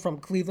down from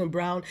Cleveland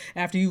Brown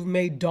after you've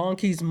made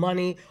donkey's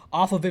money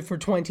off of it for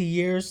 20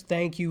 years.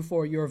 Thank you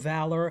for your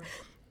valor.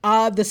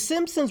 The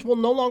Simpsons will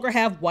no longer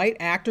have white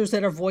actors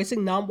that are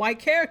voicing non-white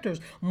characters.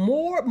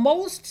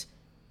 Most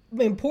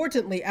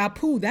importantly,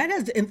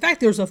 Apu. In fact,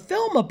 there's a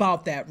film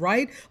about that,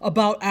 right?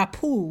 About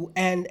Apu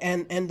and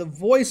the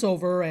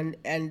voiceover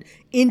and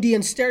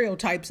Indian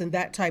stereotypes and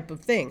that type of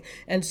thing.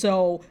 And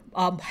so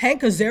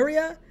Hank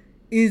Azaria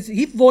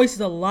he voices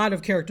a lot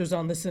of characters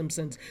on The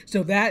Simpsons.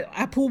 So that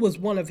Apu was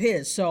one of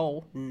his.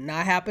 So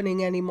not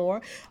happening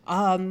anymore.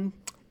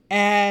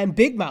 And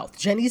Big Mouth,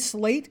 Jenny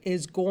Slate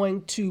is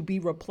going to be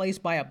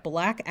replaced by a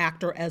black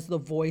actor as the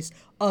voice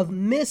of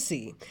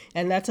Missy.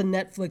 And that's a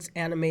Netflix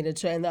animated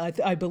show. And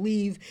I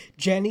believe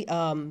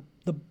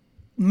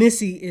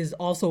Missy is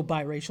also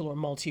biracial or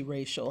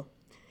multiracial.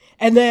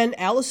 And then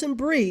Alison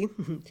Brie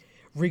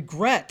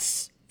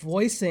regrets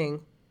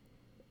voicing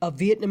a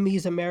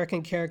Vietnamese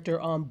American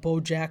character on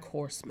BoJack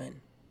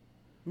Horseman.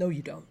 No,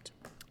 you don't.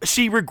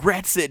 She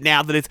regrets it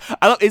now that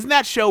isn't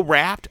that show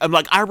wrapped? I'm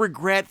like, I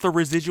regret the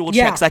residual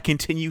checks I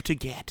continue to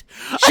get.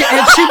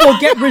 She will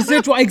get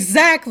residual.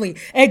 Exactly,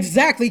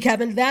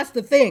 Kevin. That's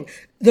the thing.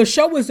 The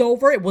show was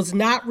over. It was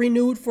not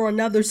renewed for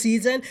another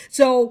season.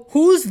 So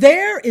who's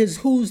there is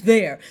who's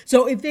there.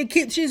 So if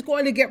she's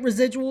going to get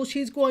residual.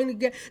 She's going to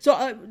get.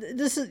 So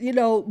this is,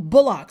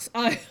 bullocks,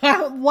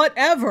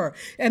 whatever.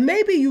 And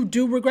maybe you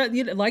do regret.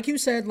 Like you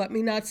said, let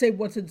me not say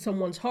what's in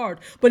someone's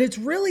heart, but it's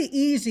really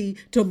easy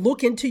to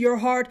look into your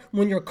heart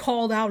when you're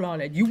called out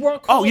on it. You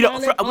weren't called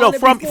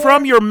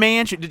from your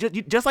mansion,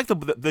 just like the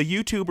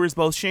YouTubers,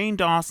 both Shane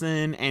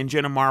Dawson and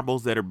Jenna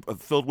Marbles, that are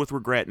filled with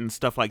regret and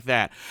stuff like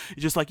that.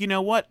 Just like, you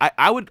know what,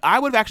 I would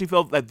have actually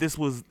felt that this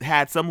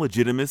had some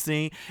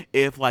legitimacy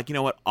if, like, you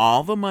know what,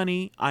 all the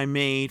money I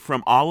made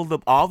from all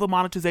the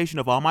monetization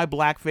of all my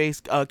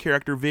blackface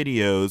character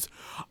videos,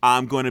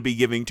 I'm going to be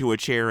giving to a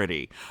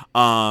charity.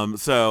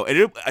 So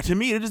to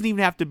me, it doesn't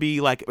even have to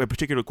be like a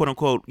particular quote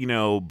unquote,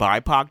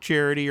 BIPOC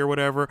charity or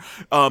whatever.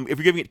 If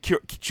you're giving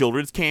it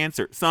children's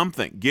cancer,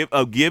 something,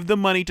 give the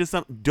money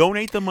to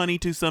donate the money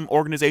to some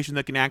organization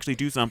that can actually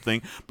do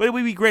something. But it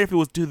would be great if it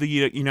was to the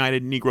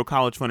United Negro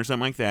College Fund or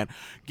something like that.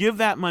 Give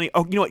that money.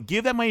 Oh, you know what?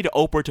 Give that money to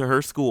Oprah, to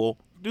her school.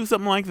 Do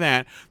something like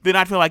that. Then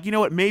I'd feel like, you know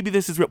what? Maybe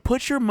this is real.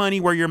 Put your money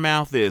where your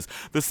mouth is.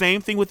 The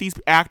same thing with these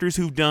actors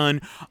who've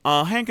done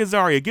Hank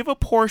Azaria. Give a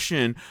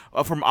portion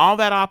from all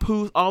that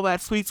Apu, all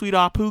that sweet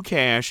Apu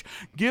cash.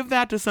 Give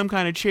that to some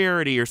kind of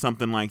charity or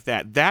something like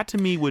that. That to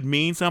me would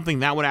mean something.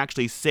 That would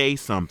actually say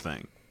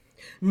something.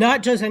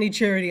 Not just any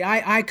charity.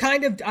 I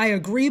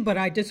agree, but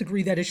I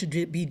disagree that it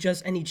should be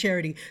just any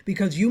charity,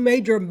 because you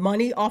made your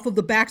money off of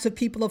the backs of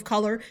people of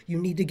color. You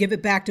need to give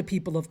it back to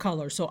people of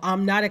color. So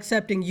I'm not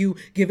accepting you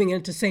giving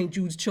it to St.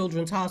 Jude's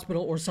Children's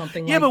Hospital or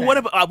something like that.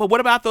 Yeah, but what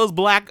about those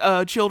black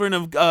children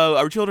of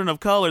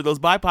color, those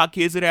BIPOC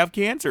kids that have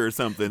cancer or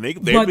something?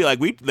 They'd be like,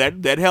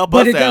 that help us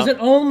out. But it doesn't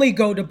only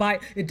go to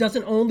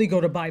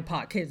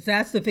BIPOC kids.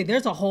 That's the thing.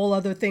 There's a whole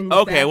other thing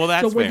with that. Well,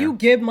 that's so when fair. you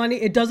give money,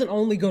 it doesn't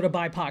only go to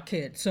BIPOC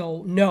kids.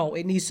 So no,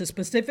 it needs to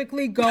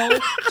specifically go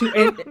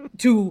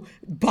to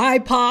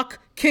BIPOC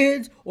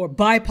kids or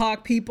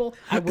BIPOC people.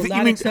 I will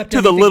not accept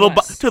to the little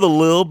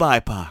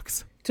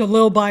BIPOCs. To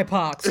little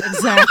BIPOCs,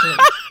 exactly.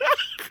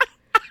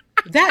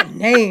 That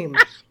name,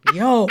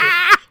 yo.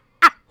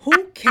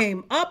 Who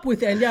came up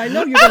with it? And I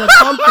know you're going to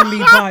come for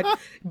me,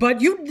 but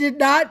you did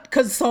not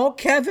consult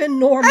Kevin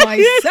nor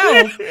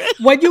myself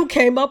when you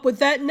came up with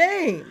that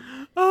name.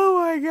 Oh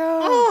my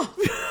God. Oh,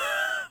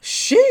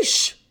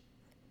 sheesh.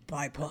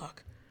 BIPOC.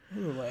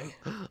 Anyway.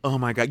 Oh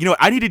my God. You know what?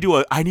 I need to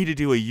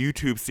do a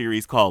YouTube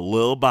series called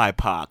Lil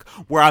BIPOC,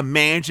 where I'm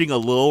managing a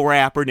little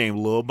rapper named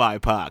Lil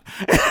BIPOC.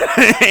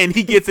 And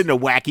he gets into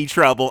wacky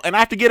trouble, and I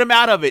have to get him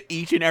out of it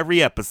each and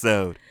every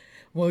episode.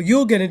 Well,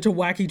 you'll get into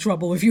wacky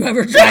trouble if you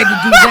ever tried to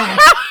do that.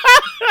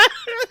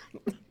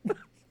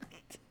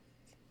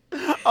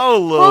 Oh,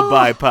 Lil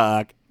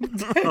BIPOC.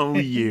 Oh,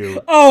 you.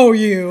 Oh,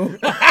 you.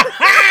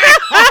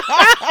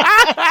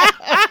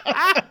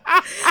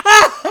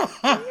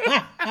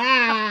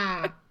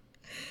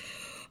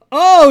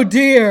 Oh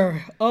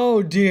dear.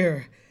 Oh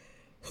dear.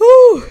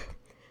 Whew.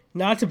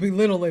 Not to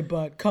belittle it,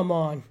 but come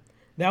on.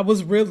 That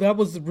was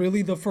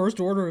really the first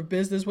order of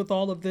business with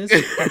all of this.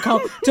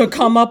 To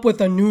come up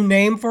with a new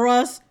name for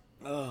us.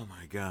 Oh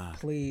my God.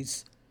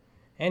 Please.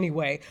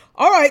 Anyway.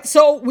 All right,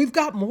 so we've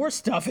got more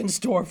stuff in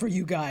store for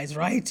you guys,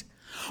 right?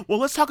 Well,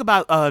 let's talk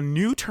about a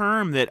new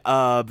term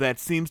that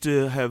seems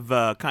to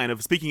have kind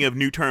of, speaking of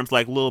new terms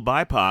like Lil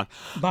BIPOC,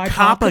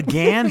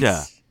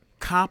 propaganda.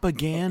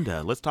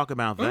 Propaganda. Let's talk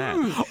about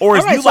that. Or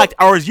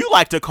as you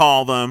like to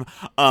call them,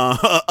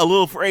 a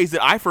little phrase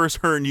that I first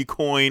heard you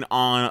coin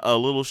on a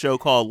little show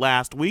called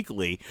Last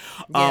Weekly.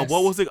 Yes.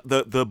 What was it?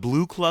 The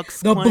Blue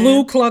Klux Klan? The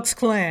Blue Klux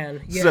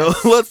Klan. Yes. So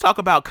let's talk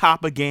about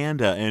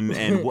propaganda and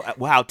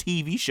how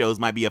TV shows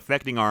might be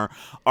affecting our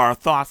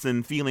thoughts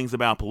and feelings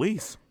about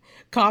police.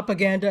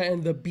 Propaganda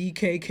and the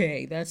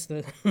BKK. That's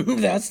the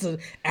that's the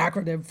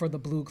acronym for the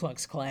Ku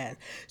Klux Klan.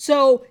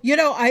 So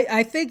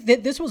I think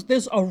that this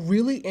a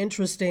really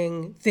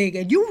interesting thing,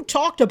 and you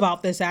talked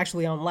about this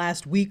actually on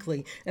last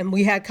weekly, and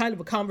we had kind of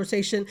a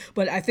conversation.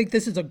 But I think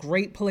this is a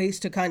great place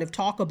to kind of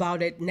talk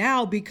about it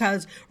now,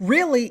 because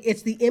really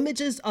it's the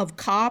images of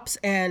cops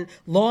and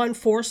law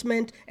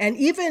enforcement and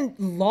even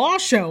law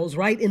shows,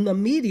 right, in the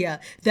media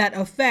that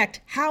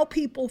affect how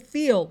people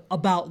feel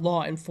about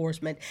law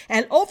enforcement.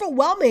 And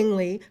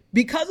overwhelmingly,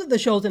 because of the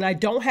shows, and I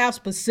don't have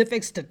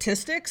specific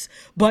statistics,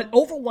 but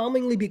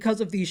overwhelmingly because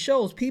of these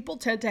shows, people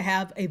tend to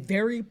have a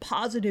very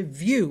positive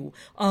view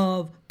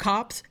of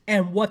cops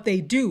and what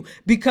they do,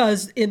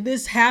 because in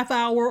this half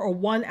hour or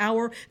 1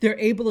 hour, they're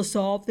able to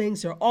solve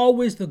things. They're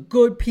always the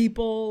good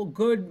people,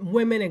 good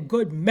women, and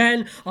good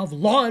men of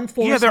law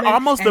enforcement.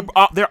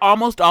 Yeah, they're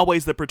almost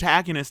always the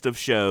protagonist of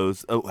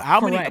shows.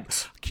 How many?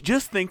 Correct.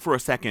 Just think for a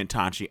second,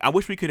 Tanchi. I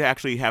wish we could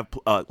actually have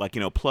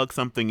plug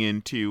something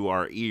into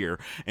our ear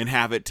and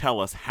have it tell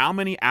us how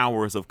many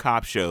hours of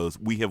cop shows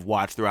we have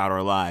watched throughout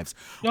our lives.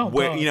 Oh,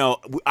 where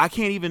God. I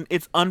can't even.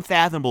 It's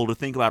unfathomable to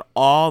think about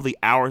all the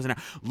hours and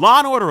Law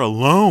and Order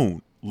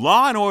alone.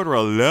 Law and Order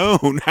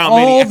alone. How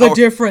many? All the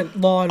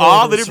different Law and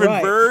all the Orders, different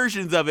right.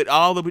 versions of it,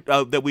 all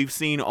the that we've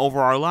seen over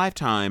our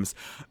lifetimes.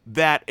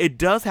 That it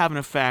does have an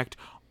effect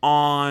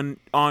on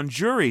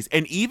juries.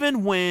 And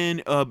even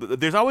when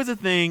there's always a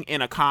thing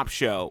in a cop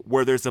show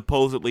where there's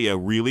supposedly a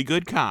really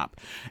good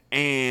cop,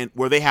 and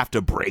where they have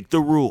to break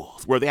the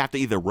rules, where they have to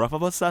either rough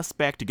up a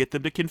suspect to get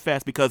them to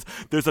confess because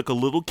there's like a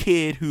little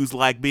kid who's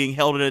like being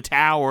held in a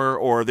tower,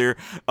 or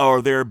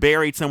they're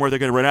buried somewhere, they're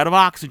going to run out of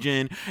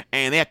oxygen,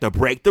 and they have to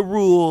break the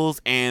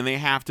rules, and they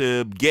have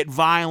to get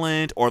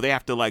violent, or they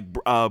have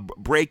to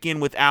break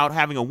in without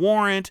having a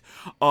warrant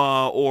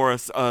or a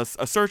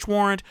search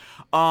warrant,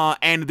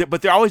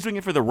 but they're always doing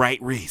it for the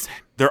right reason.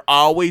 They're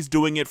always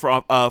doing it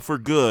for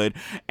good.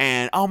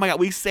 And oh my God,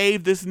 we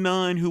saved this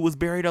nun who was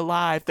buried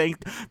alive.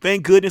 Thank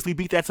goodness we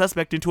beat that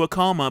suspect into a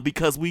coma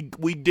because we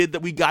did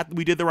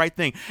the right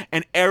thing.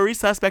 And every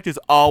suspect is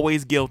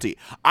always guilty.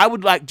 I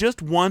would like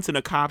just once in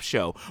a cop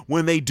show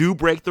when they do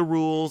break the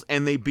rules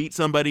and they beat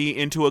somebody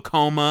into a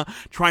coma,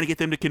 trying to get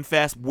them to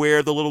confess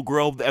where the little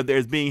girl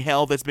there's being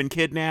held that's been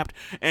kidnapped,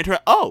 and turn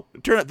out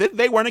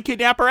they weren't a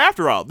kidnapper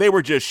after all. They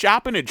were just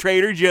shopping at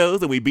Trader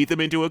Joe's and we beat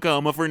them into a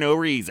coma for no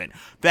reason.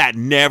 That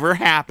never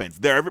happens.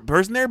 The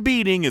person they're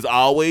beating is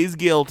always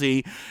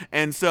guilty.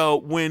 And so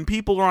when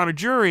people are on a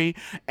jury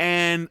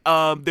and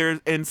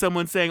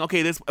someone's saying,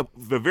 okay,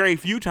 the very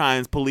few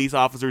times police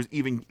officers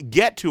even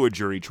get to a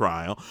jury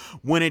trial,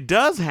 when it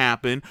does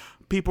happen,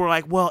 people are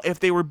like, well, if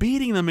they were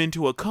beating them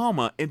into a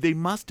coma, they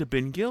must have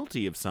been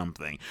guilty of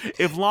something.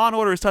 If Law and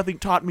Order has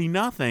taught me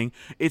nothing,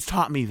 it's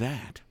taught me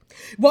that.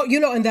 Well,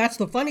 and that's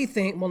the funny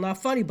thing. Well,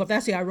 not funny, but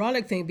that's the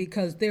ironic thing,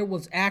 because there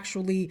was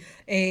actually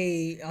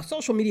a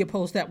social media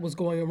post that was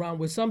going around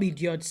with somebody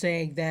judge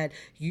saying that,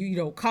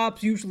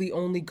 cops usually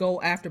only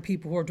go after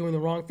people who are doing the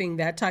wrong thing,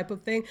 that type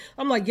of thing.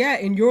 I'm like, yeah,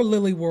 in your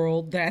lily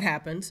world, that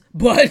happens,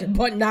 but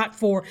not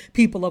for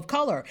people of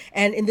color.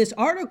 And in this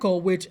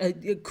article, which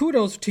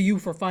kudos to you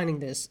for finding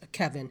this,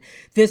 Kevin,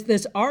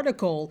 this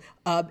article,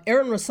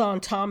 Aaron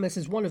Rasan Thomas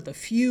is one of the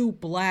few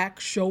black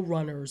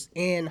showrunners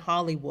in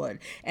Hollywood,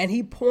 and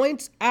he points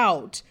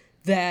out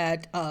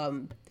that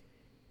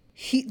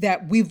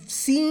that we've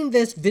seen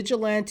this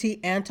vigilante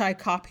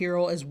anti-cop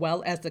hero as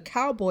well as the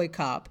cowboy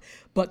cop,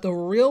 but the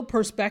real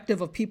perspective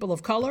of people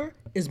of color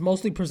is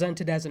mostly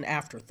presented as an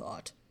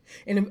afterthought,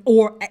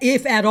 or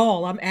if at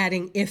all. I'm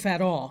adding if at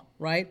all,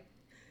 right?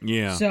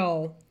 Yeah.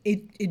 So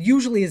it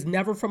usually is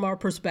never from our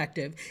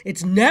perspective.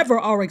 It's never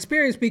our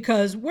experience,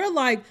 because we're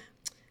like,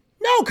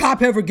 no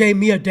cop ever gave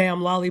me a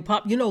damn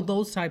lollipop,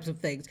 those types of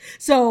things.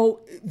 So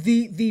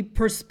the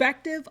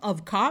perspective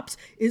of cops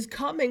is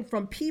coming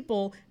from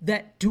people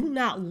that do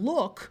not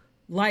look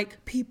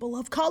like people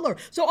of color.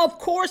 So of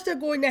course they're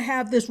going to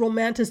have this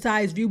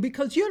romanticized view,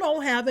 because you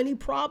don't have any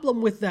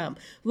problem with them.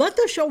 Let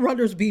the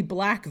showrunners be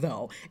black,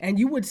 though, and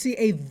you would see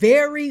a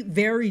very,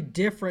 very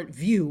different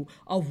view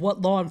of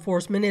what law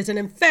enforcement is. And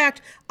in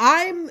fact,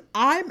 I'm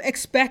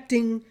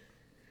expecting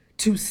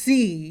to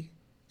see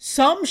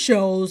some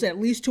shows, at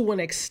least to an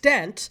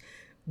extent,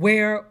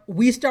 where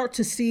we start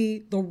to see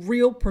the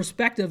real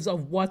perspectives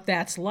of what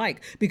that's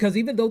like. Because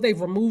even though they've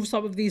removed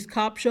some of these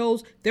cop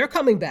shows, they're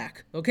coming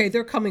back. Okay,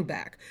 they're coming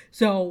back.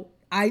 So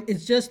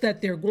it's just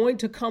that they're going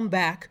to come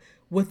back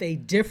with a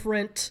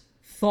different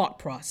thought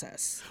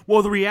process.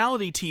 Well, the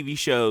reality TV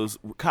shows,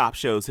 cop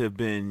shows, have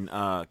been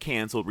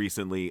canceled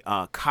recently.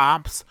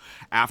 Cops,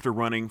 after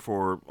running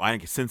for, I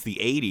think, since the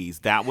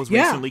 80s, that was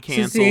recently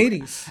canceled. Since the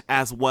 80s.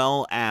 As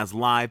well as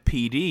Live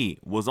PD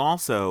was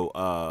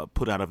also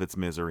put out of its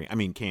misery. I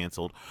mean,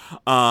 canceled.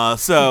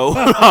 It's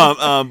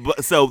going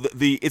to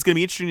be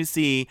interesting to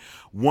see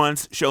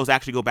once shows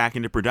actually go back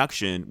into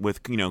production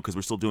with, because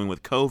we're still doing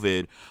with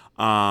COVID,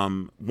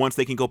 once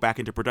they can go back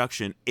into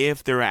production,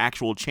 if there are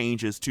actual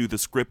changes to the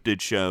scripted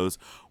shows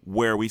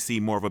where we see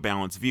more of a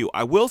balanced view.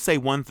 I will say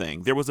one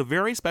thing. There was a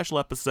very special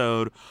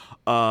episode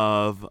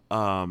of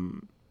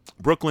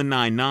Brooklyn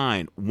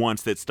Nine-Nine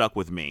once that stuck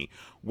with me,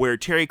 where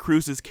Terry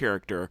Crews's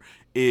character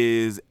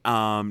is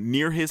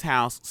near his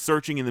house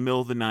searching in the middle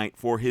of the night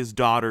for his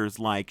daughter's,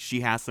 like,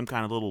 she has some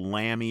kind of little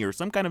lammy or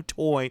some kind of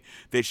toy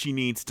that she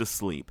needs to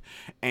sleep.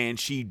 And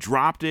she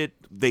dropped it,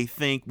 they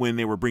think, when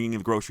they were bringing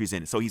the groceries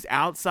in. So he's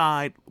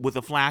outside with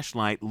a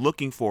flashlight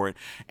looking for it.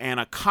 And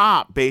a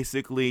cop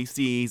basically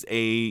sees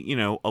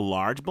a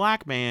large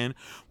black man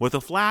with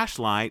a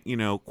flashlight,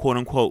 quote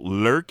unquote,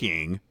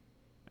 lurking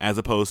as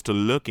opposed to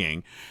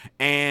looking.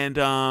 And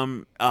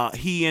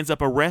he ends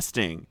up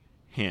arresting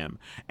him,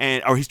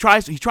 or he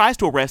tries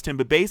to arrest him,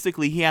 but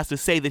basically he has to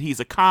say that he's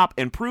a cop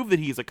and prove that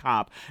he's a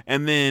cop,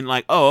 and then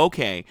like, oh,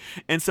 okay.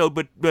 And so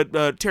but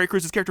Terry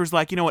Crews's character is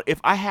like, you know what,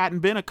 if I hadn't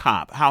been a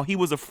cop, how he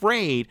was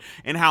afraid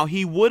and how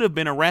he would have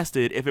been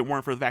arrested if it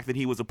weren't for the fact that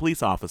he was a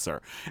police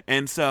officer.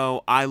 And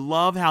so I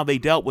love how they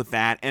dealt with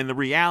that, and the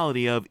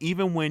reality of,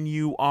 even when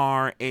you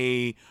are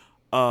a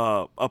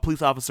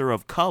police officer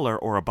of color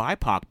or a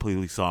BIPOC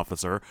police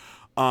officer,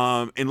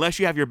 unless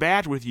you have your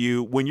badge with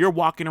you, when you're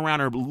walking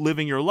around or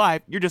living your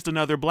life, you're just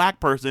another black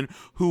person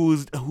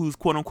who's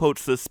quote unquote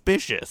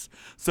suspicious.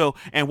 So,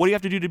 and what do you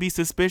have to do to be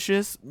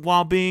suspicious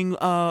while being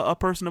a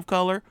person of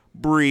color?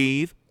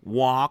 Breathe,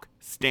 walk,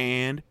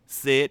 stand,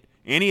 sit,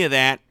 any of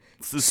that.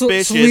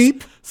 Suspicious,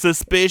 sleep.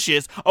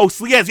 Suspicious. Oh,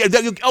 yes.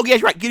 Oh,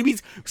 yes,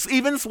 right.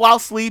 Even while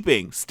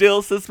sleeping,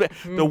 still suspicious.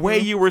 Mm-hmm. The way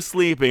you were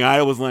sleeping,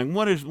 I was like,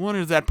 what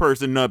is that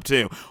person up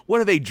to? What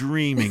are they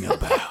dreaming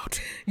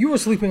about? You were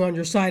sleeping on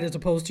your side as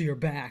opposed to your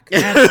back.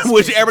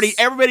 Which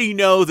everybody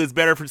knows it's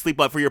better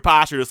for your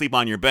posture to sleep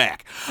on your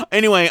back.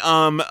 Anyway,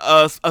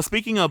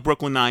 speaking of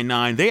Brooklyn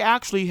Nine-Nine, they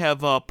actually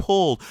have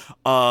pulled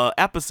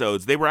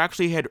episodes. They were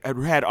actually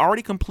had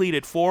already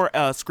completed 4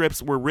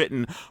 scripts were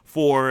written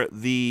for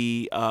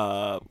the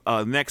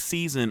next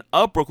season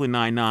of Brooklyn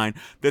Nine-Nine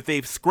that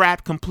they've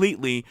scrapped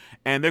completely,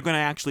 and they're going to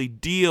actually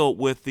deal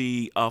with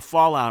the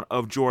fallout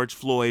of George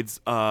Floyd's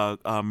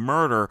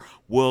murder.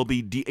 Will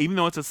be even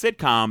though it's a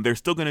sitcom, they're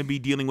still going to be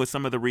dealing with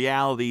some of the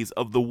realities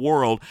of the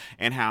world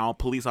and how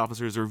police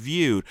officers are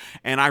viewed.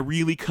 And I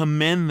really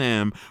commend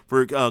them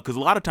for, because a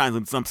lot of times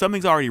when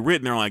something's already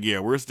written, they're like, yeah,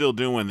 we're still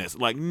doing this.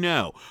 Like,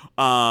 no,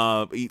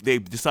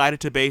 they've decided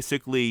to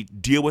basically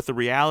deal with the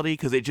reality,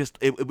 because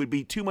it would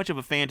be too much of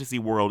a fantasy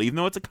world, even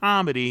though it's a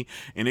comedy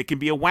and it can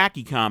be a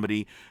wacky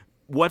comedy.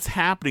 What's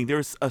happening?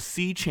 There's a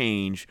sea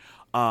change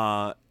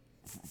for,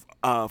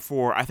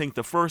 I think,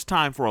 the first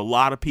time for a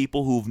lot of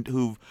people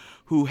who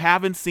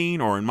haven't seen,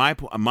 or in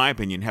my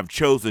opinion, have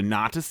chosen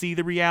not to see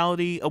the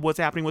reality of what's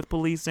happening with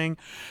policing.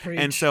 Preach.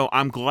 And so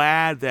I'm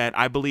glad that,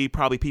 I believe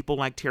probably people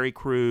like Terry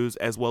Crews,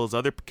 as well as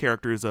other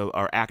characters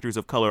or actors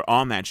of color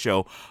on that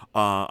show,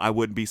 I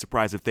wouldn't be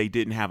surprised if they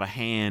didn't have a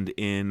hand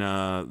in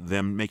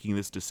them making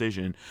this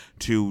decision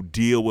to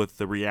deal with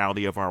the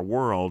reality of our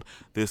world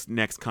this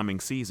next coming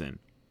season.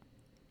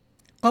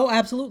 Oh,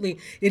 absolutely.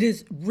 It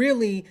is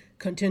really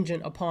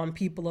contingent upon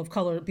people of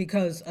color,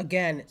 because,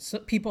 again,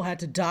 people had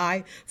to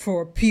die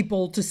for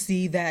people to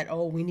see that,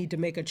 oh, we need to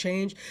make a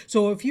change.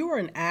 So if you are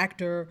an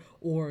actor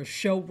or a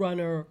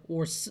showrunner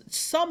or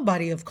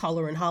somebody of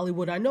color in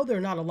Hollywood, I know there are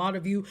not a lot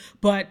of you,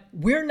 but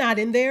we're not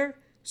in there.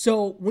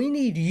 So we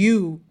need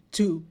you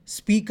to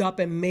speak up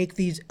and make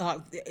these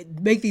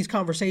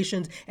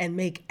conversations and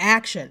make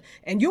action,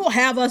 and you'll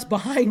have us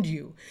behind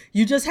you.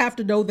 You just have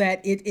to know that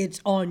it's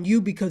on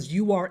you, because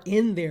you are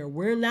in there.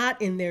 We're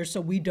not in there,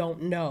 so we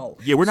don't know.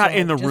 Yeah, we're not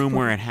in the room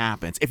where it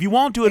happens. If you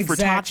won't do it for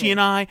Tachi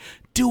and I,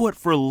 do it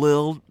for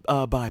Lil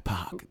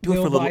BIPOC. Do it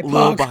for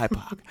Lil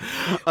BIPOC.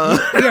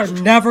 We are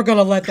never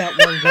gonna let that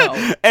one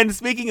go. And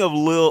speaking of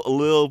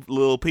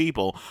Lil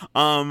people,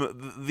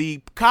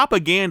 the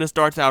propaganda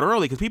starts out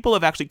early, because people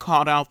have actually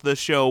called out the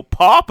show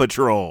Paw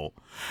Patrol,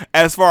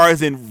 as far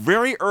as in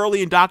very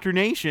early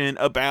indoctrination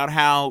about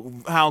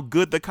how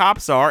good the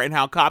cops are and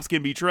how cops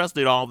can be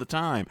trusted all the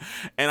time.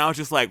 And I was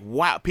just like,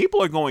 wow,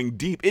 people are going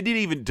deep. It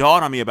didn't even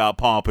dawn on me about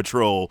Paw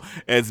Patrol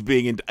as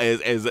being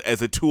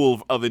as a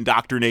tool of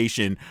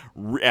indoctrination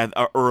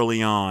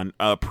early on,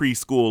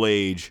 preschool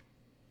age.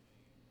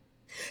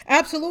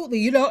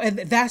 Absolutely. And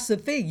that's the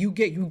thing. You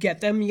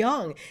get them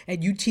young,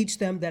 and you teach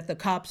them that the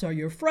cops are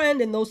your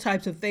friend and those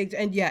types of things.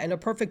 And yeah, in a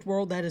perfect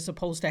world, that is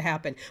supposed to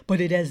happen, but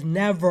it has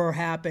never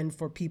happened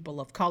for people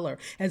of color.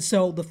 And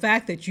so the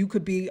fact that you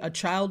could be a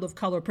child of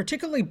color,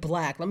 particularly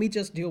black, let me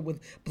just deal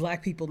with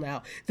black people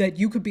now, that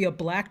you could be a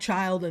black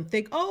child and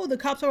think, oh, the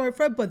cops are my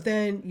friend. But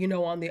then,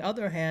 on the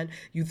other hand,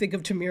 you think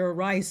of Tamir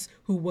Rice,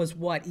 who was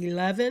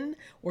 11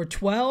 or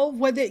 12,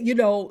 black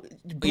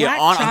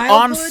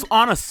childhood.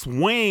 On a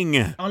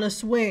swing. On a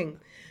swing.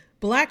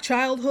 Black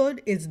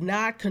childhood is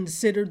not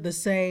considered the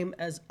same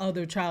as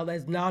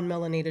as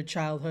non-melanated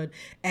childhood,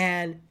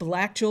 and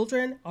black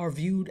children are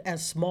viewed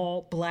as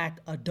small black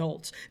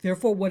adults.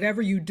 Therefore,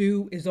 whatever you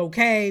do is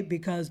okay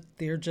because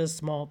they're just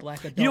small black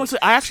adults. You know, so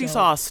I actually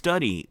saw a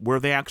study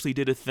where they actually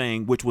did a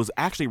thing which was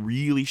actually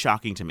really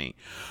shocking to me,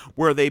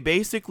 where they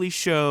basically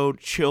showed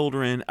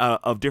children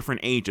of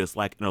different ages,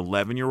 like an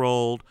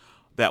 11-year-old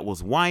that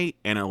was white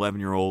and an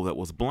 11-year-old that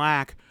was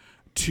black,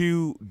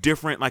 two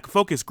different like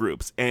focus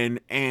groups, and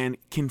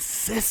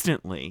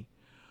consistently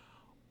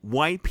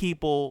white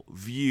people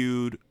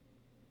viewed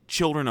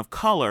children of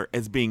color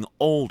as being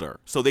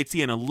older. So they'd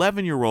see an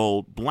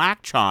 11-year-old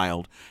black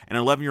child and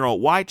an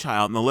 11-year-old white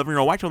child, and the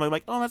 11-year-old white child, they're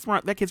like, oh,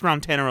 that kid's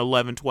around 10 or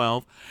 11,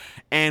 12.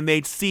 And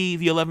they'd see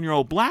the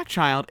 11-year-old black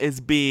child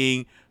as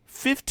being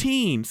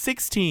 15,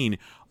 16,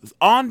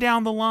 on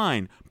down the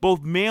line,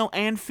 both male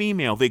and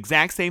female, the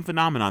exact same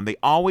phenomenon. They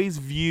always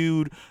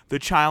viewed the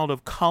child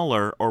of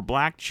color or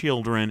black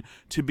children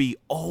to be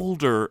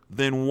older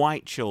than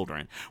white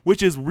children,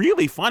 which is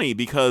really funny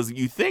because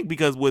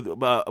with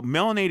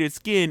melanated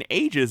skin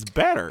ages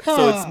better.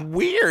 So it's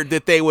weird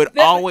that they would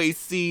always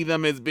see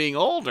them as being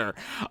older.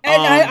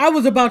 And I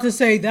was about to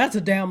say that's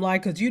a damn lie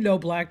because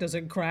black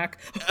doesn't crack.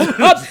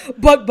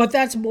 but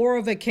that's more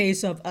of a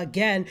case of,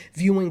 again,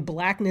 viewing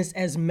blackness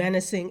as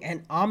menacing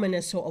and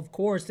ominous. So of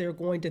course they're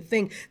going to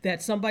think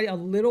that a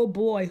little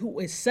boy who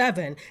is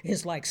 7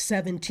 is like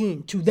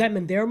 17. To them,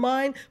 in their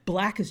mind,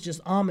 black is just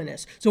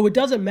ominous. So it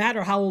doesn't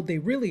matter how old they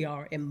really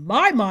are. In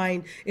my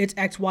mind, it's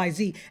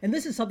XYZ. And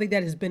this is something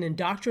that has been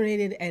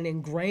indoctrinated and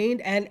ingrained,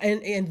 and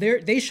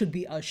they should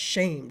be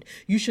ashamed.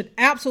 You should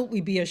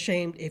absolutely be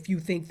ashamed if you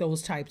think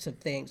those types of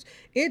things.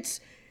 It's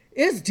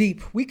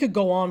deep. We could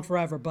go on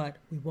forever, but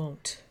we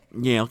won't.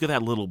 Yeah, look at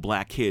that little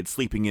black kid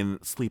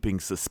sleeping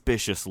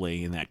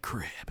suspiciously in that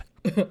crib.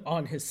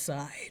 On his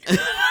side.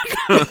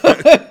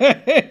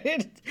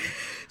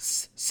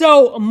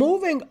 So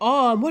moving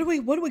on, what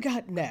do we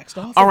got next?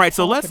 All right,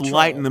 so let's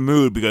lighten the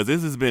mood because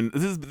this has been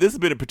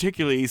a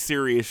particularly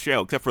serious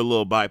show, except for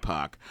Lil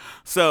BIPOC.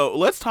 So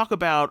let's talk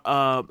about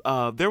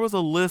there was a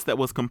list that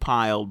was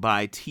compiled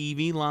by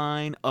TV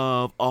Line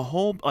of a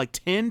whole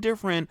 10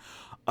 different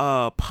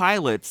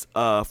pilots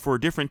for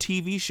different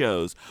TV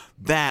shows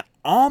that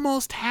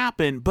almost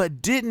happened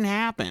but didn't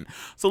happen.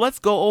 So let's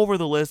go over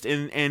the list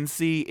and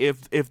see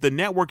if the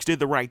networks did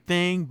the right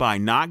thing by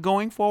not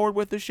going forward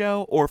with the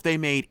show or if they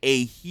made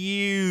a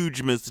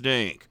huge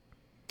mistake.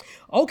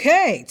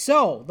 Okay,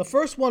 so the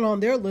first one on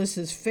their list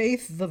is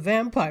Faith the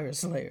Vampire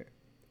Slayer.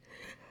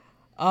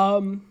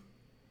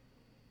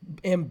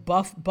 And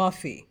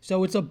Buffy.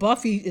 So it's in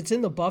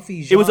the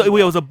Buffy genre. It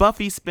was a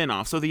Buffy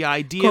spinoff. So the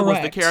idea was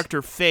the Correct.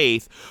 character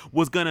Faith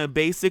was going to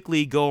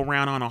basically go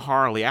around on a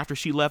Harley after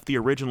she left the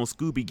original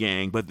Scooby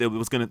Gang, but the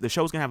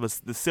show was going to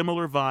have the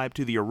similar vibe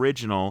to the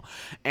original,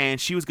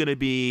 and she was going to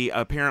be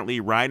apparently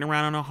riding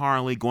around on a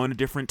Harley, going to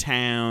different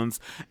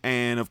towns,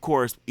 and of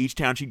course each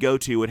town she'd go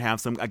to would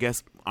have some, I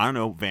guess, I don't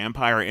know,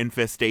 vampire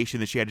infestation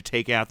that she had to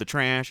take out the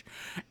trash,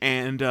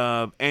 and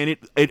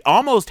it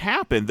almost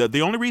happened.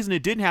 The only reason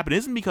it didn't happen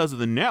isn't because of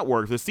the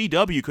network. The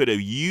CW could have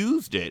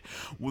used it.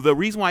 The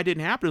reason why it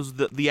didn't happen is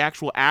the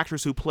actual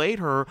actress who played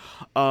her,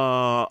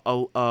 Eliza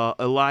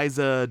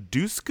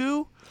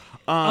Dushku.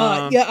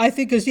 I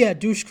think it's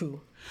Dushku.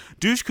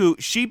 Dushku,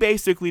 she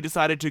basically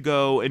decided to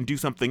go and do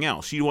something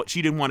else. She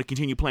didn't want to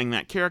continue playing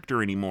that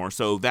character anymore,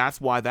 so that's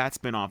why that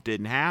spinoff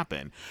didn't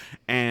happen.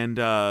 And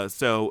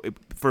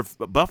for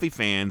Buffy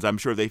fans, I'm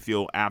sure they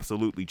feel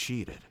absolutely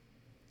cheated.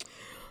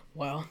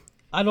 Well,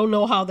 I don't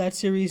know how that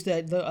series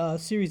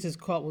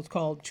was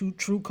called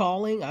True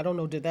Calling. I don't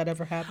know. Did that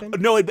ever happen?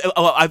 No,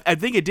 I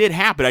think it did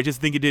happen. I just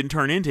think it didn't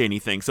turn into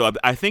anything. So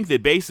I think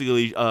that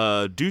basically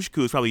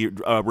Dushku is probably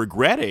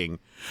regretting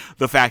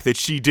the fact that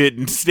she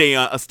didn't stay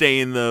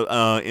in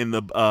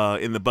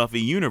the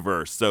Buffy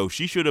universe. So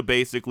she should have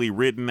basically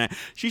ridden that.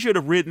 She should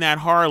have ridden that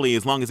Harley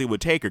as long as it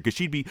would take her, because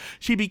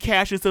she'd be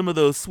cashing some of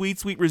those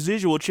sweet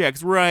residual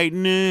checks right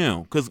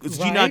now. Because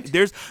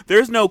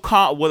there's no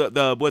call with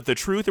the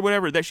truth or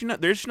whatever that she's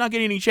not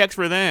getting any checks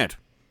for that.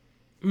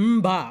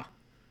 Bah.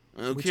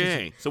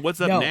 Okay, so what's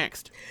up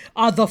next?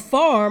 The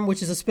Farm,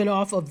 which is a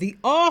spinoff of The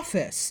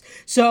Office.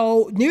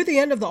 So near the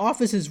end of The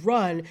Office's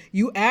run,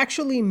 you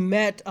actually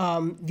met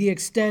the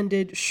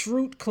extended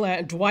Schrute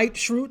clan, Dwight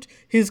Schrute,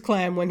 his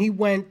clan, when he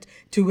went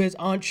to his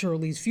Aunt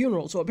Shirley's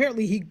funeral. So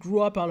apparently he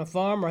grew up on a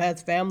farm or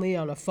has family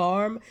on a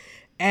farm,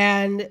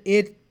 and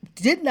it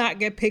did not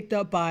get picked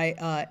up by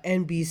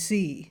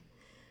NBC.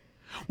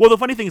 Well, the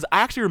funny thing is, I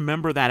actually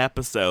remember that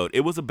episode. It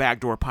was a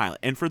backdoor pilot.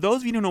 And for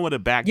those of you who know what a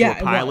backdoor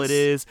pilot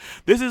is,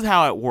 this is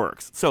how it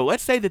works. So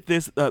let's say that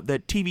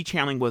that TV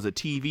channeling was a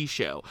TV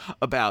show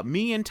about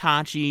me and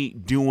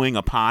Tachi doing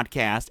a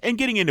podcast and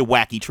getting into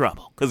wacky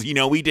trouble, because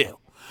we do.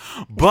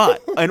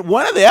 But in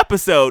one of the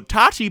episodes,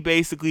 Tachi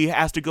basically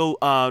has to go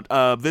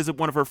visit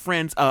one of her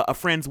friends, a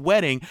friend's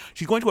wedding.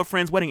 She's going to a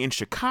friend's wedding in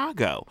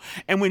Chicago.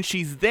 And when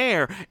she's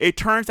there, it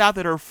turns out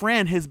that her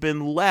friend has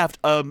been left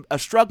a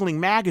struggling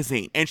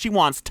magazine, and she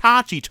wants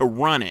Tachi to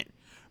run it.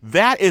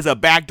 that is a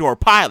backdoor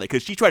pilot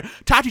because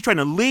Tachi's trying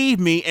to leave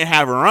me and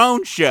have her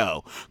own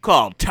show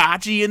called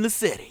Tachi in the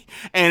City.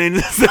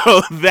 And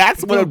so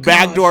that's what a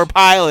backdoor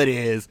pilot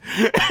is.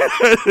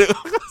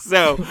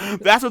 So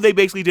that's what they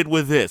basically did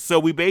with this. So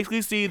we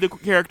basically see the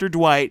character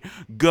Dwight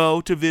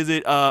go to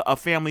visit a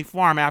family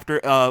farm after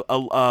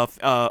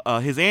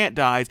his aunt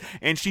dies,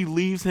 and she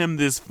leaves him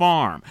this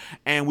farm.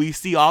 And we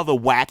see all the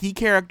wacky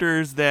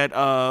characters that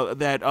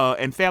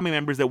and family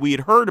members that we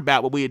had heard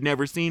about but we had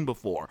never seen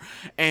before.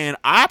 And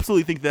I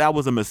absolutely think that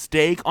was a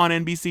mistake on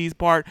NBC's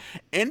part.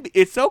 And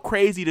it's so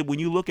crazy that when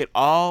you look at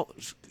all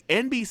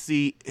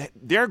NBC,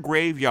 their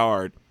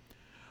graveyard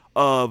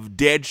of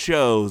dead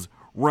shows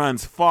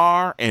runs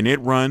far and it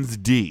runs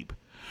deep.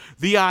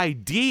 The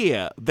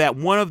idea that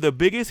one of the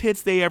biggest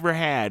hits they ever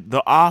had,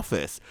 The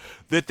Office,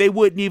 that they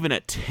wouldn't even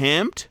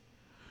attempt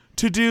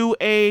to do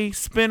a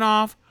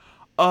spinoff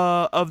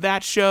of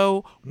that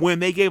show when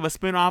they gave a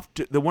spinoff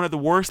to one of the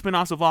worst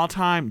spinoffs of all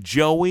time,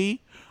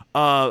 Joey,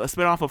 a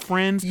spinoff of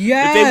Friends.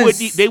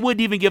 Yes. They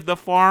wouldn't even give The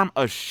Farm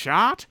a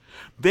shot.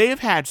 They've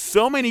had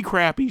so many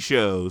crappy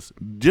shows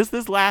just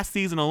this last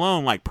season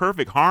alone, like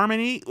Perfect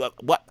Harmony.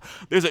 What?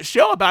 There's a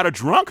show about a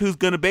drunk who's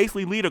going to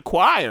basically lead a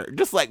choir.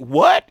 Just like,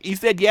 what? You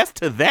said yes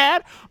to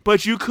that,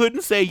 but you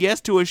couldn't say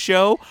yes to a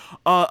show,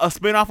 a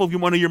spinoff of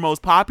one of your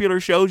most popular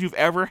shows you've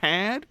ever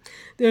had?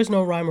 There's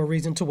no rhyme or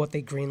reason to what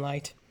they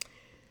greenlight.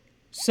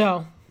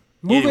 So,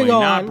 moving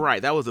on. Not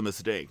Bright. That was a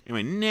mistake.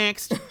 Anyway,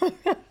 next.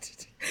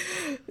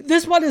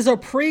 This one is a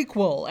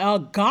prequel, a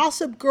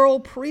Gossip Girl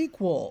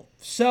prequel.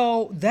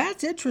 So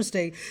that's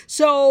interesting.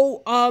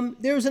 So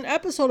there's an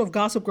episode of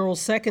Gossip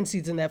Girl's second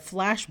season that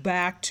flashed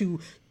back to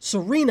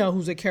Serena,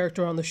 who's a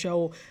character on the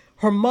show,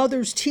 her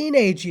mother's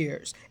teenage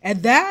years.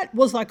 And that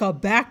was like a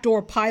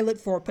backdoor pilot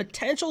for a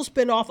potential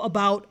spinoff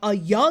about a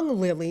young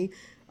Lily,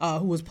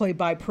 who was played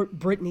by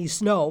Brittany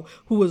Snow,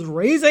 who was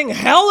raising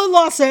hell in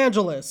Los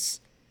Angeles.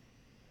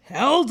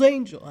 Hell's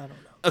Angel. I don't know.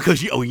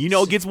 Because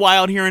it gets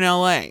wild here in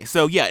LA.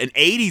 So yeah, in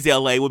 80s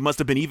LA must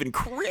have been even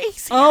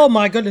crazy. Oh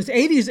my goodness,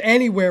 80s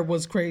anywhere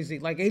was crazy.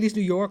 Like 80s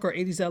New York or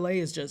 80s LA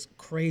is just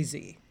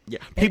crazy. Yeah,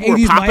 people were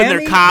popping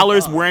their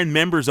collars, wearing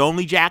members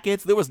only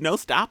jackets. There was no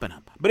stopping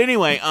them. But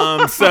anyway,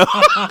 so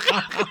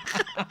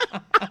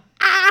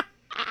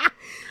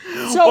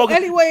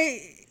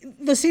anyway,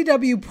 the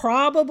CW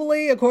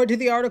probably, according to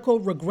the article,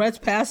 regrets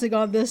passing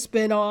on this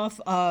spinoff.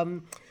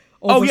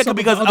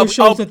 Because other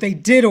shows that they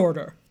did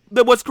order.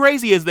 But what's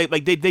crazy is they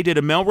did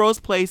a Melrose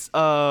Place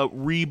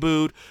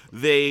reboot.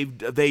 They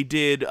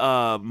did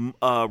a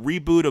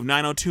reboot of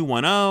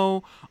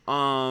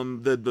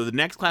 90210. The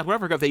next class,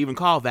 whatever they even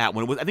called that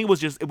one. I think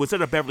it was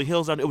set up Beverly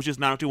Hills. It was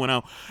just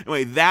 90210.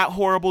 Anyway, that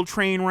horrible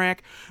train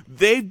wreck.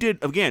 They did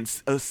again.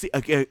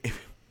 CW,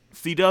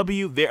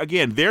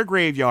 their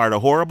graveyard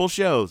of horrible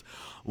shows,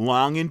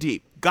 long and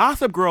deep.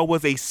 Gossip Girl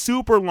was a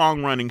super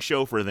long-running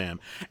show for them,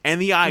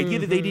 and the idea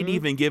that they didn't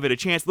even give it a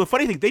chance. The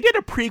funny thing, they did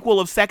a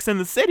prequel of Sex and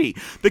the City,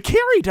 The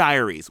Carrie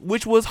Diaries,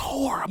 which was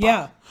horrible.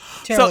 Yeah,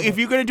 terrible. So if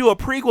you're going to do a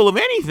prequel of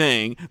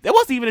anything, that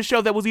wasn't even a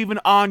show that was even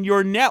on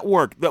your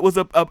network. That was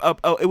it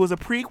was a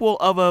prequel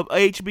of a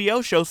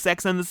HBO show,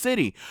 Sex and the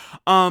City.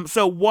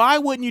 So why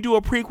wouldn't you do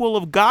a prequel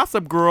of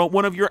Gossip Girl,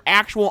 one of your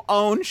actual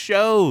own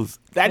shows?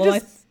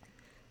 I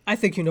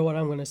think you know what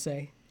I'm going to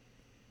say.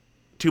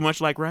 Too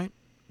much like right?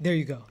 There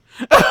you go.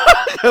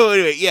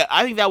 Anyway, yeah,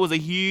 I think that was a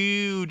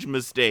huge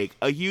mistake.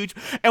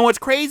 And what's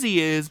crazy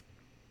is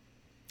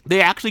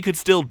they actually could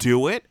still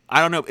do it.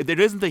 I don't know.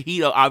 There isn't the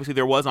heat, obviously,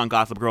 there was on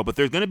Gossip Girl, but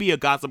there's going to be a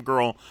Gossip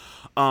Girl,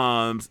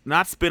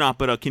 not spinoff,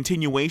 but a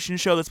continuation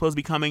show that's supposed to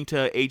be coming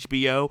to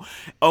HBO.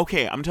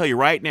 Okay, I'm going to tell you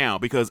right now,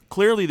 because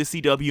clearly the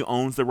CW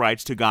owns the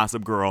rights to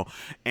Gossip Girl,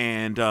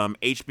 and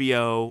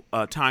HBO,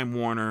 Time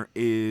Warner,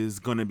 is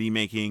going to be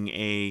making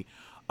a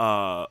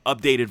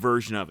updated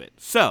version of it.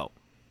 So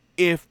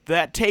if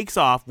that takes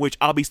off, which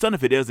I'll be stunned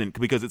if it isn't,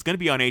 because it's going to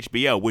be on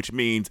HBO, which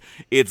means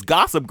it's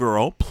Gossip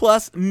Girl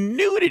plus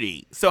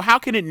nudity. So how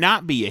can it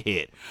not be a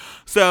hit?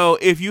 So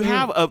if you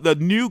have the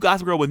new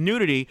Gossip Girl with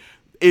nudity,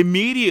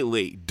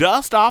 immediately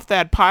dust off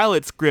that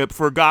pilot script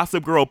for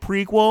Gossip Girl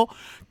prequel,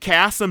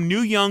 cast some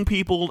new young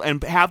people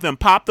and have them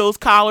pop those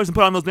collars and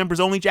put on those members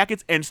only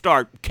jackets and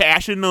start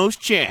cashing those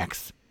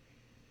checks.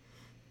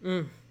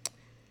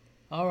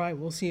 All right,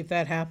 we'll see if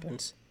that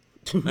happens.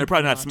 They're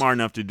probably not smart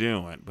enough to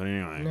do it, but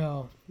anyway.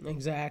 No,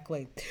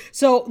 exactly.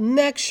 So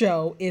next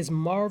show is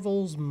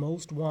Marvel's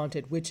Most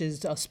Wanted, which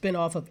is a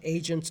spinoff of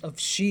Agents of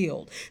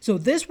S.H.I.E.L.D. So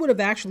this would have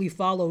actually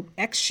followed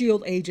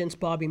ex-S.H.I.E.L.D. agents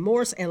Bobby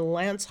Morse and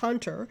Lance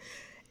Hunter,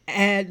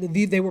 and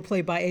they were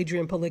played by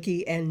Adrian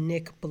Palicki and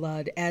Nick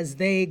Blood, as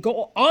they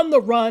go on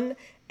the run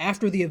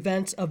after the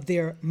events of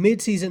their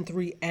mid-season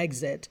 3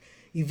 exit,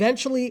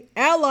 eventually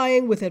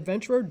allying with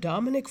adventurer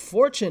Dominic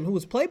Fortune, who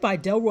was played by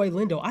Delroy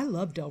Lindo. I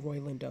love Delroy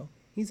Lindo.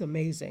 He's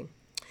amazing.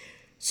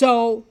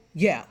 So,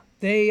 yeah,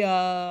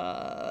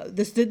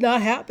 this did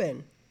not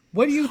happen.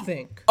 What do you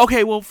think?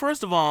 Okay, well,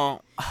 first of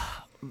all,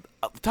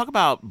 talk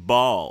about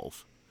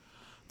balls.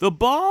 The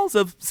balls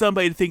of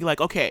somebody to think like,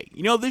 okay,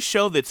 this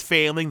show that's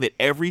failing, that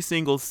every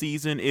single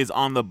season is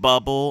on the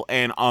bubble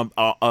and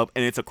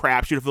it's a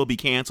crapshoot if it'll be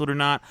canceled or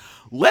not.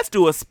 Let's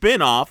do a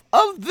spinoff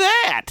of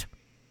that.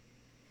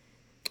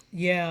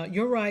 Yeah,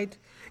 you're right.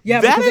 Yeah,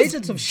 that because is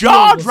Agents of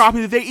S.H.I.E.L.D.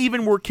 jaw-dropping that they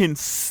even were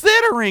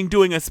considering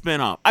doing a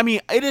spinoff. I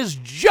mean, it is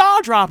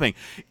jaw-dropping.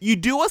 You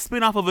do a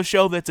spinoff of a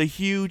show that's a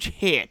huge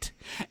hit,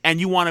 and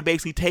you want to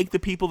basically take the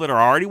people that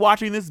are already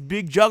watching this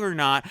big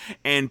juggernaut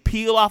and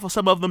peel off of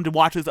some of them to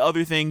watch this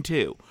other thing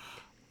too.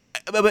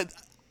 But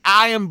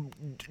I am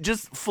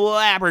just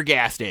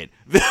flabbergasted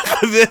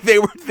that they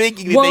were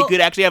thinking that they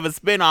could actually have a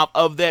spinoff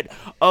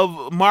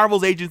of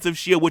Marvel's Agents of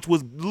S.H.I.E.L.D., which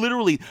was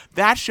literally,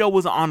 that show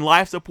was on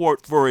life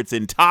support for its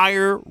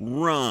entire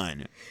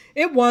run.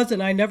 It was,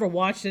 and I never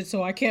watched it,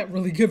 so I can't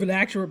really give an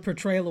accurate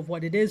portrayal of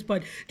what it is.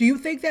 But do you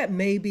think that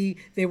maybe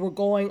they were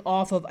going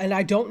off of, and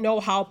I don't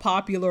know how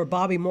popular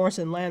Bobby Morse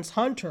and Lance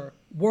Hunter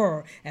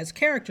were as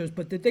characters,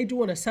 but did they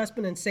do an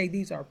assessment and say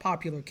these are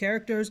popular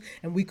characters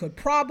and we could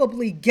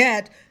probably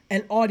get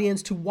an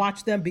audience to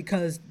watch them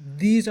because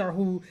these are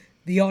who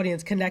the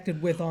audience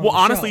connected with on the show?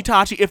 Well, honestly,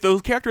 Tachi, if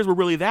those characters were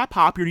really that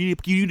popular, you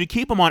need to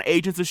keep them on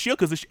Agents of S.H.I.E.L.D.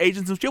 because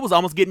Agents of S.H.I.E.L.D. was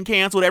almost getting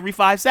canceled every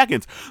 5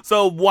 seconds.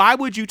 So why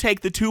would you take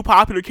the two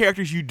popular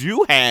characters you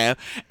do have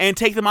and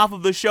take them off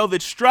of the show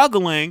that's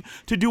struggling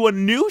to do a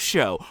new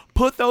show?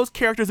 Put those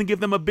characters and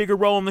give them a bigger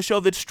role in the show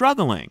that's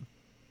struggling.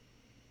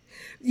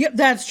 Yeah,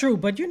 that's true.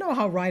 But you know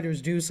how writers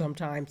do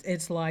sometimes.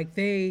 It's like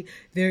they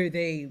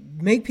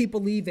make people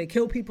leave. They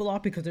kill people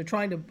off because they're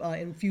trying to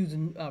infuse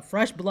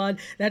fresh blood.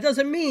 That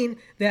doesn't mean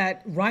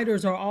that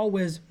writers are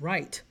always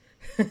right.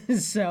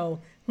 So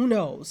who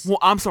knows? Well,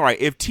 I'm sorry.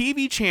 If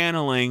TV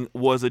channeling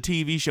was a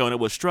TV show and it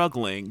was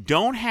struggling,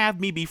 don't have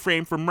me be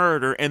framed for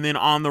murder and then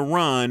on the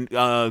run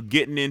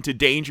getting into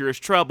dangerous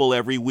trouble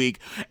every week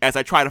as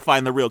I try to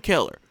find the real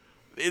killer.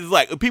 It's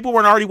like people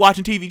weren't already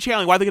watching TV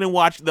channeling. Why are they going to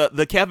watch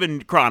the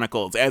Kevin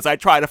Chronicles as I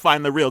try to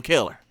find the real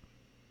killer?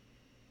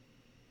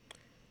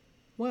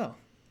 Well,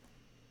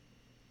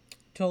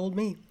 told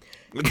me.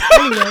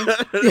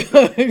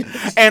 Anyway.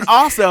 And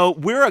also,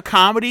 we're a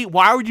comedy.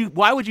 Why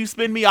would you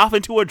spin me off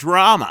into a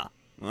drama?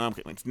 Well,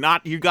 it's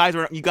not. You guys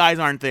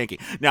aren't thinking.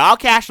 Now I'll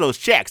cash those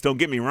checks. Don't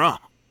get me wrong.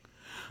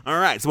 All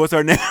right. So what's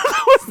our next?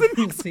 What's the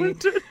next one?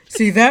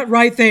 See, that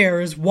right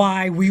there is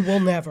why we will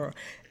never.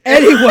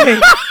 Anyway,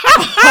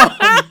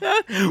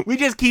 we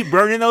just keep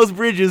burning those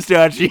bridges,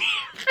 Tachi.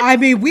 I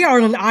mean, we are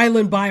on an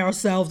island by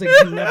ourselves and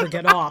can never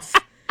get off.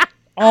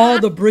 All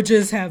the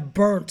bridges have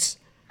burnt.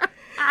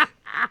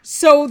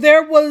 So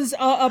there was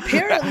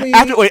apparently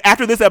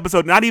after this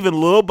episode, not even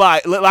Lil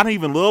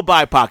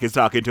BIPOC is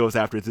talking to us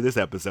after this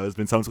episode. It's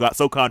been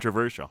so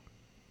controversial.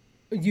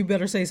 You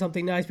better say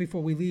something nice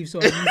before we leave, so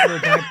at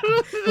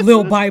least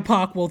Lil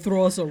BIPOC will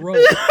throw us a rope.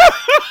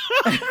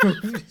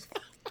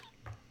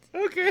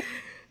 Okay.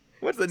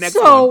 What's the next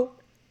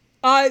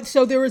one?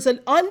 So there is an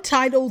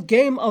untitled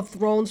Game of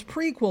Thrones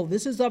prequel.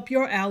 This is up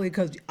your alley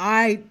because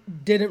I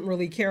didn't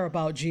really care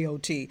about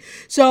GOT.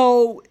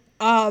 So,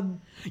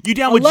 you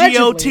down with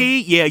GOT?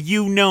 Yeah,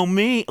 you know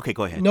me. Okay,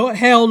 go ahead. No,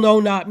 hell no,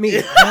 not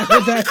me.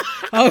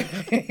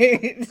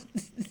 Okay.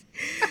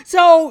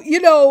 So,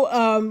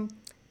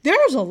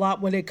 there's a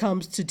lot when it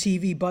comes to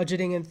TV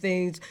budgeting and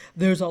things.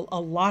 There's a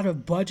lot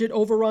of budget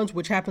overruns,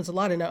 which happens a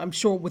lot. And I'm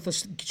sure with a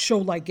show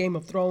like Game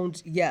of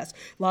Thrones, yes.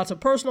 Lots of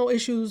personal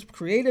issues,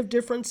 creative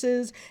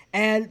differences.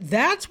 And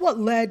that's what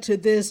led to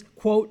this,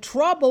 quote,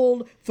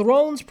 troubled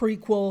Thrones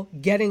prequel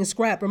getting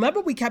scrapped.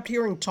 Remember we kept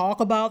hearing talk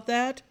about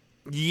that?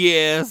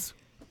 Yes.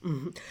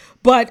 Mm-hmm.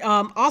 But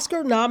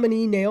Oscar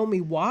nominee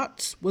Naomi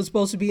Watts was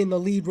supposed to be in the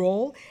lead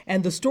role,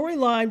 and the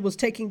storyline was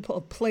taking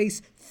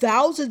place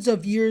thousands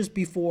of years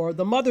before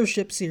the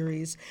Mothership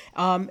series.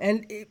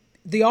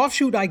 The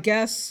offshoot, I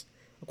guess,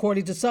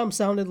 according to some,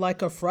 sounded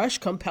like a fresh,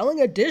 compelling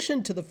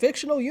addition to the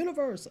fictional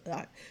universe.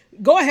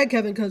 Go ahead,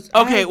 Kevin, because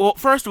well,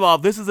 first of all,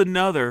 this is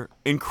another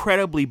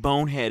incredibly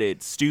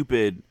boneheaded,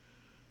 stupid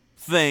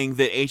thing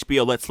that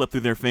HBO let slip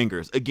through their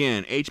fingers.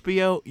 Again,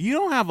 HBO, you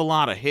don't have a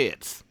lot of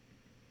hits.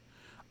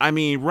 I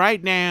mean,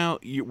 right now,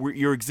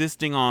 you're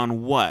existing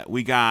on what?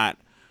 We got,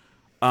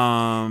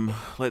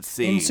 let's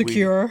see.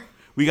 Insecure.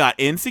 We got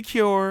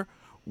Insecure.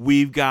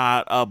 We've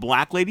got a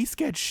Black Lady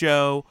sketch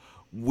show.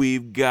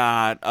 We've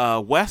got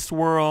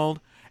Westworld.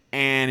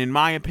 And in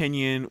my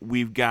opinion,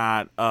 we've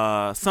got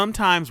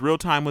sometimes Real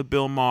Time with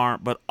Bill Maher,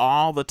 but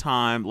all the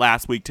time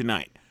Last Week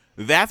Tonight.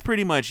 That's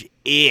pretty much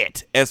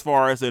it as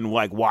far as in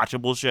like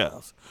watchable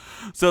shows.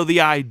 So the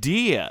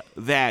idea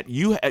that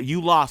you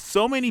lost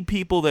so many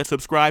people that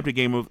subscribe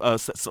to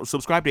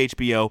subscribe to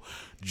HBO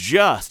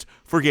just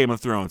for Game of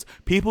Thrones,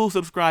 people who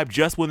subscribed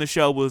just when the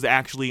show was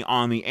actually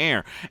on the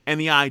air, and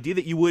the idea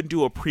that you wouldn't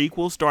do a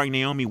prequel starring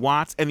Naomi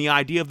Watts, and the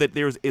idea that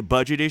there's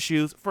budget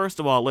issues. First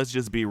of all, let's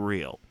just be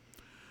real.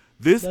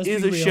 This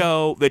is a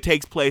show that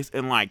takes place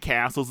in like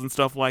castles and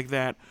stuff like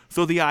that.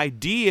 So the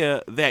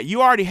idea that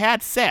you already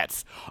had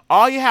sets,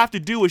 all you have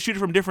to do is shoot it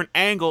from a different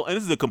angle, and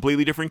this is a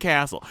completely different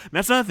castle. And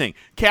that's another thing.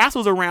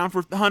 Castles are around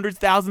for hundreds,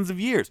 thousands of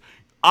years.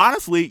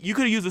 honestly, you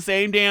could have used the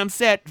same damn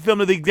set,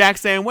 filmed it the exact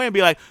same way, and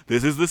be like,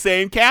 "This is the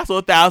same castle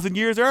 1,000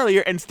 years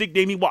earlier," and stick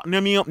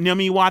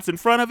Naomi Watts in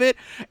front of it,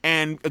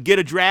 and get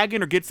a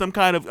dragon or get some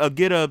kind of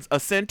get a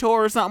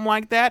centaur or something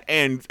like that,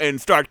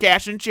 and start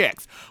cashing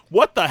checks.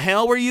 What the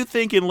hell were you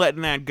thinking,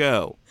 letting that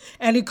go?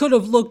 And it could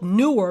have looked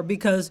newer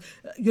because,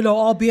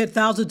 albeit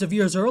thousands of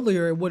years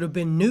earlier, it would have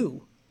been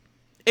new.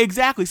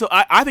 Exactly. So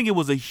I think it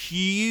was a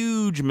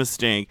huge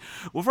mistake.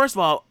 Well, first of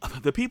all,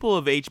 the people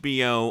of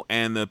HBO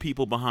and the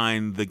people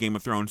behind the Game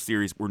of Thrones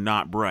series were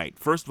not bright.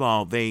 First of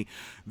all, they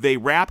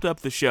wrapped up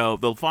the show.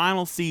 The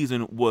final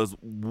season was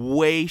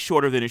way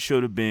shorter than it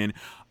should have been.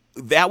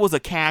 That was a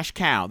cash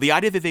cow. The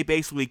idea that they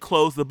basically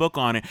closed the book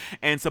on it,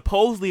 and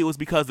supposedly it was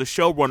because the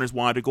showrunners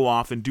wanted to go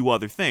off and do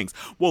other things.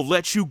 Well,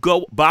 let you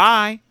go.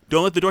 Bye.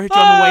 Don't let the door hit you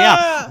on the way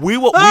out. We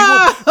will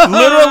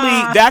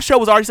literally, that show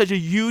was already such a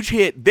huge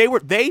hit.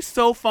 They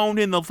so phoned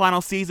in the final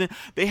season.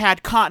 They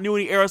had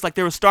continuity errors, like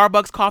there were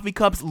Starbucks coffee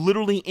cups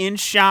literally in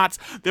shots.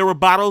 There were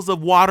bottles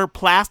of water,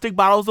 plastic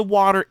bottles of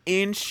water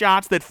in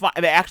shots that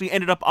actually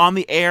ended up on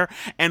the air.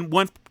 And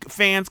once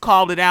fans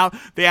called it out,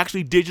 they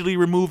actually digitally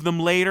removed them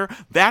later.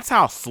 That's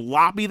how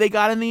sloppy they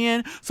got in the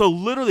end. So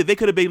literally, they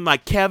could have been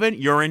like, Kevin,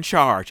 you're in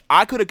charge.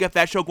 I could have kept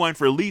that show going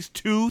for at least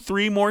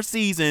 2-3 more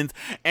seasons,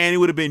 and it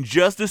would have been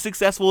just as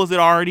successful as it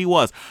already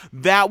was.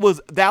 That was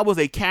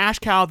a cash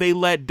cow they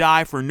let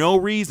die for no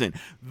reason.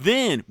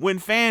 Then, when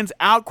fans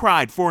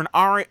outcried for an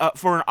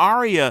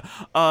Arya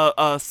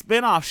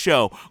spinoff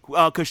show,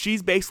 because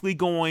she's basically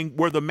going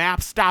where the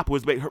maps stop.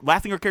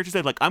 Last thing her character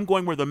said, like, I'm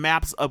going where the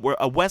maps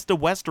west of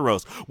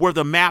Westeros, where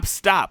the maps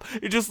stop.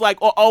 It's just like,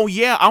 oh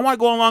yeah, I want to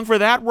go along for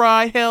that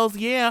ride. Hells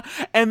yeah.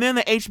 And then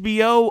the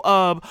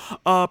HBO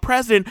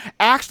president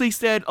actually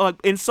said,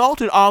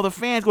 insulted all the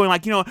fans, going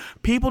like,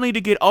 people need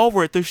to get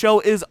over it. The show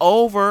is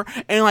over,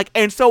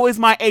 and so is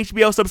my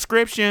HBO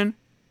subscription.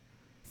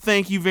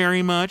 Thank you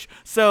very much.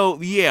 So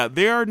yeah,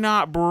 they're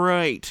not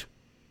bright.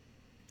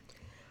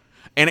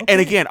 And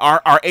again,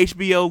 our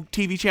HBO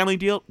TV channeling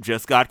deal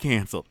just got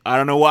canceled. I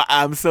don't know why.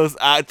 I'm so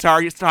sorry,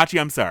 Tachi.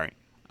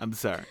 I'm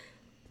sorry.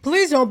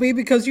 Please don't be,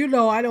 because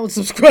I don't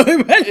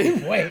subscribe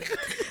anyway.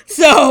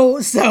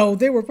 So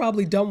they were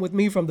probably done with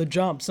me from the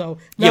jump. So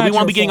yeah, we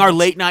won't be getting our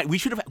late night. We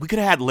could have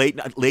had late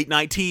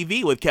night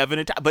TV with Kevin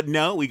and but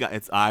no,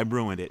 I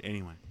ruined it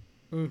anyway.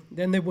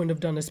 Then they wouldn't have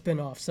done a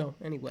spinoff. So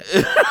anyway,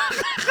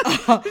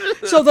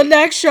 so the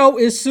next show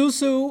is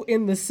Susu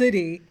in the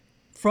City,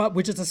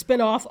 which is a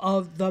spinoff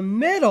of The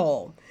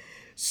Middle.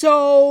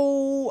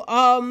 So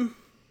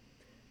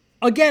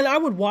again, I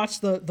would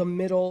watch the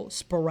Middle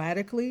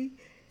sporadically.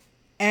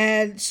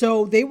 And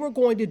so they were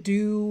going to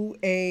do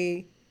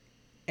a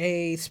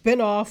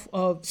spinoff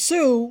of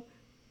Sue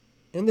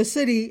in the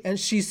city, and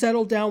she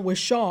settled down with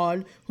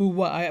Sean, who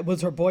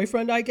was her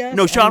boyfriend, I guess.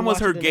 No, Sean was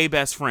her gay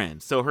best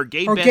friend. So her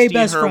gay bestie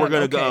and her were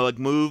going to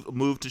go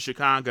move to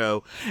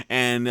Chicago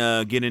and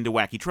get into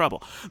wacky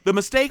trouble. The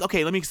mistake.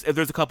 Okay,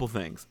 there's a couple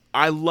things.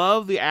 I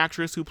love the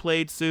actress who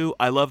played Sue.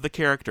 I love the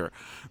character.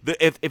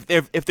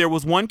 If there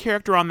was one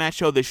character on that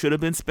show that should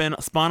have been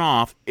spun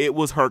off, it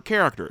was her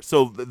character.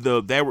 So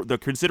the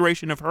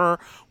consideration of her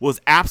was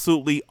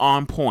absolutely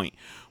on point.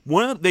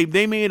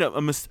 They made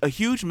a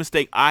huge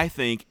mistake, I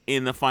think,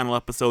 in the final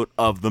episode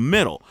of The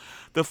Middle.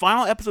 The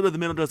final episode of The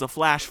Middle does a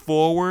flash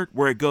forward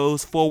where it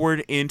goes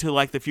forward into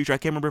like the future. I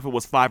can't remember if it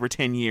was 5 or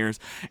 10 years.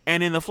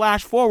 And in the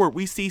flash forward,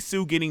 we see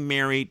Sue getting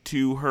married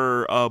to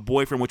her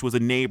boyfriend, which was a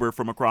neighbor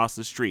from across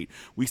the street.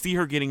 We see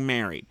her getting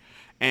married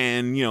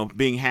and,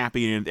 being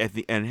happy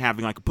and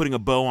having like putting a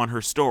bow on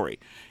her story.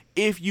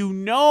 If you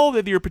know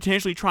that you're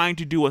potentially trying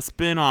to do a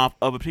spin-off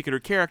of a particular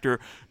character,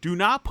 do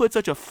not put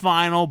such a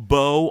final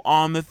bow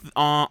on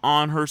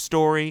on her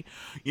story.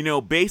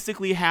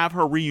 Basically have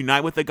her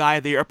reunite with the guy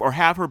at the airport, or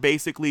have her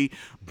basically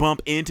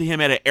bump into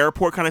him at an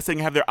airport kind of thing,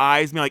 have their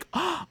eyes be like,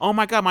 oh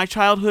my God, my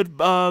childhood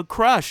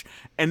crush,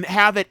 and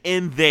have it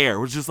end there. It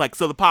was just like,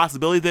 so the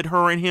possibility that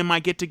her and him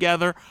might get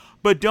together.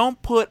 But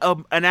don't put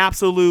an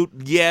absolute,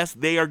 yes,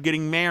 they are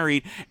getting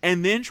married,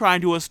 and then try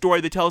and do a story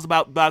that tells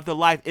about the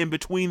life in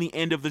between the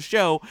end of the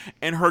show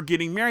and her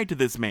getting married to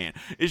this man.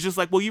 It's just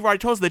like, well, you've already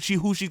told us that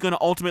who she's going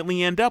to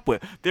ultimately end up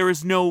with. There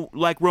is no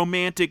like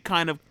romantic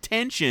kind of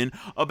tension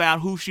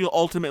about who she'll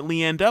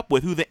ultimately end up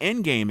with, who the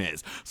end game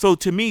is. So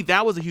to me,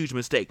 that was a huge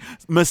mistake.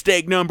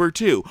 Mistake number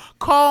 2,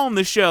 calling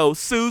the show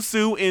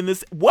Susu in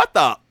this. What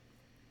the?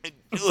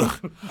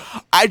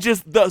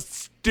 The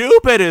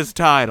stupidest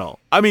title.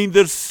 I mean,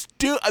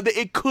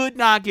 it could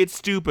not get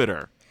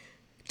stupider.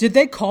 Did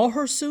they call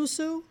her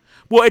Susu?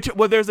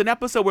 Well, there's an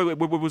episode where it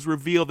was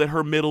revealed that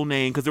her middle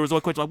name, because there was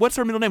a question like, what's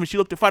her middle name? And she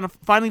looked at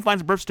finally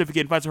finds a birth certificate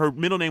and finds her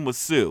middle name was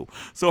Sue.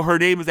 So her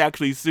name is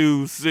actually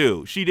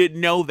Sue. She didn't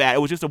know that. It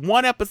was just a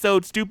one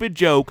episode stupid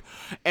joke,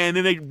 and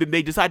then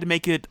they decided to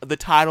make it the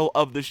title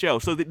of the show.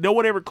 So that no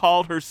one ever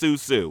called her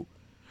Sue.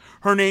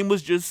 Her name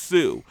was just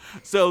Sue.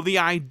 So the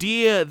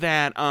idea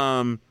that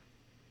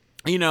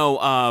they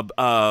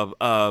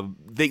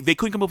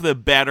couldn't come up with a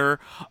better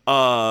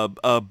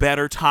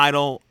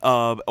title,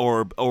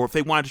 or if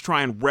they wanted to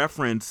try and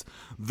reference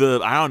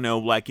I don't know,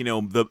 like,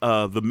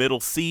 the middle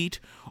seat,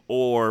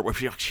 or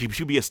she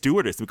should be a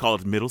stewardess. We call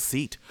it middle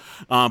seat.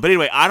 But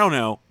anyway, I don't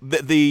know.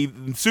 The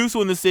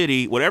Susu in the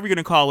City, whatever you're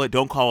gonna call it,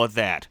 don't call it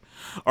that,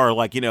 or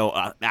like,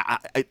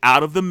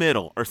 out of the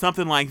middle or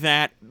something like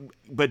that.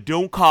 But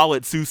don't call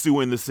it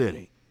Susu in the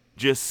City.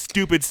 Just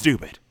stupid.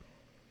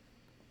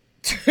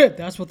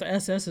 That's what the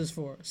SS is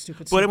for.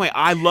 Stupid. But anyway,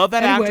 I love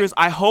that Anyway. actress.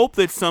 I hope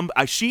that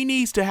she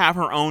needs to have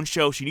her own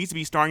show. She needs to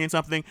be starring in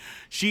something.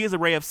 She is a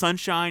ray of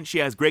sunshine. She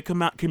has great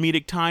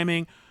comedic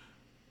timing.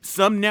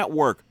 Some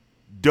network,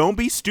 don't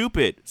be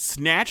stupid.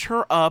 Snatch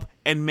her up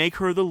and make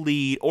her the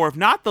lead. Or if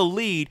not the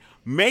lead,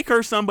 make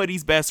her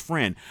somebody's best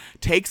friend.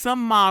 Take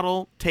some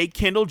model. Take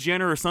Kendall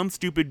Jenner or some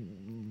stupid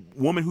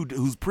woman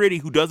who's pretty,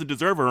 who doesn't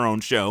deserve her own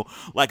show,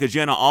 like a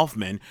Jenna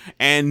Elfman,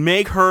 and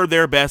make her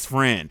their best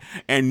friend.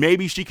 And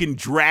maybe she can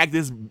drag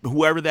this,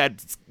 whoever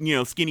that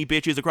skinny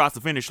bitch is, across the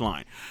finish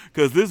line,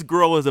 because this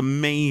girl is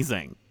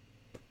amazing.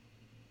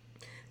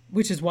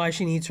 Which is why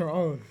she needs her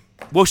own.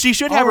 Well, she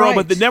should have All her own,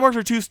 right. but the networks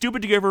are too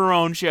stupid to give her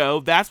own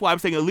show. That's why I'm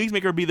saying at least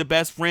make her be the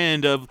best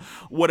friend of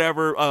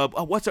whatever.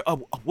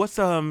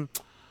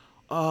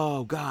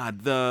 Oh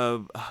God,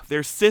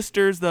 their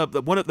sisters,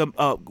 the one of the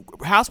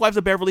Housewives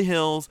of Beverly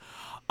Hills,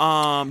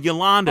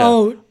 Yolanda.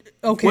 Oh,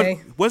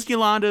 okay. What's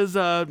Yolanda's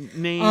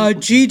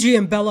name? Gigi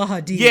and Bella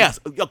Hadid. Yes.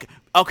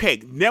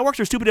 Okay. Networks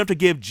are stupid enough to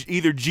give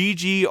either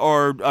Gigi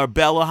or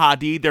Bella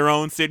Hadid their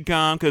own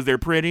sitcom because they're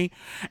pretty,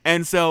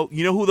 and so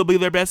you know who will be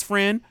their best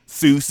friend?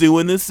 Susu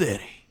in the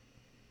City.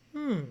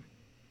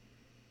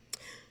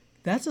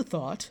 That's a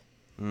thought.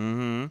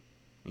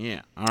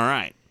 Yeah. All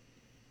right.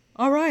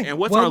 All right. And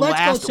what's well, our let's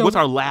last? Go. So, what's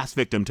our last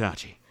victim,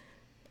 Tachi?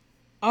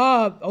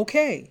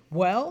 Okay.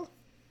 Well,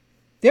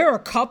 there are a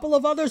couple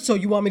of others, so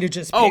you want me to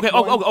just pick Oh, okay.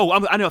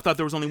 one? I know. I thought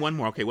there was only one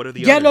more. Okay. What are the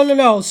Yeah, others?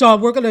 no. So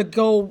we're going to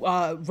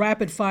go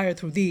rapid fire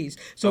through these.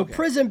 So Okay.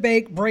 Prison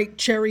Break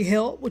Cherry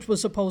Hill, which was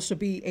supposed to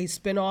be a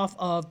spinoff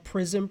of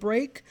Prison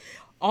Break.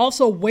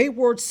 Also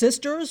Wayward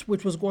Sisters,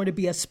 which was going to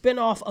be a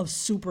spinoff of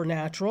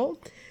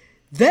Supernatural.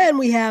 Then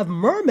we have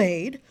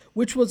Mermaid,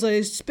 which was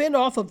a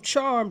spin-off of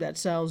Charm. That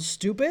sounds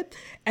stupid.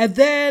 And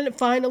then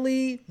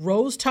finally,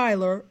 Rose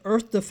Tyler,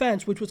 Earth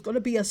Defense, which was going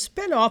to be a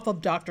spin-off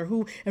of Doctor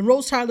Who. And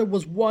Rose Tyler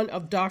was one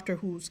of Doctor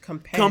Who's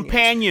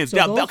companions.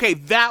 So Okay,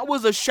 that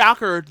was a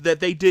shocker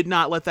that they did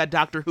not let that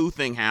Doctor Who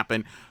thing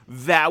happen.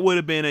 That would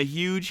have been a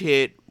huge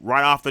hit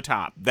right off the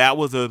top. That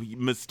was a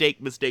mistake.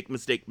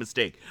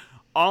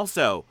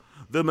 Also,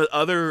 the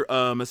other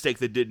mistake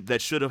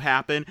that should have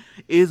happened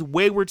is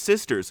Wayward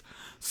Sisters.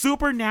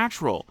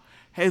 Supernatural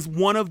has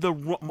one of the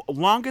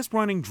longest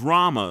running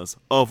dramas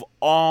of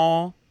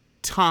all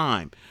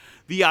time.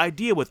 The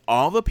idea, with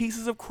all the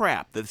pieces of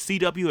crap that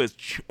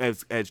CW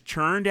has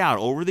churned out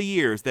over the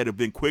years that have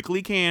been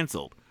quickly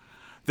canceled,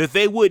 that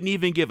they wouldn't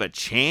even give a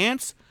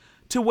chance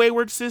to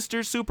Wayward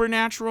Sisters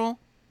Supernatural.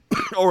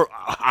 Or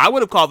I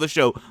would have called the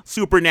show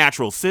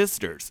Supernatural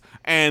Sisters.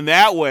 And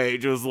that way,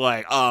 just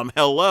like,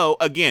 hello,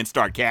 again,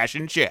 start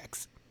cashing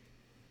checks.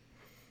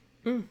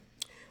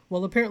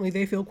 Well, apparently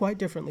they feel quite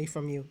differently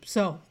from you.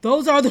 So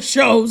those are the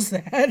shows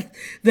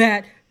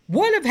that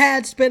would have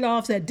had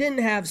spinoffs, that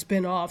didn't have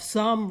spinoffs.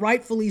 Some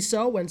rightfully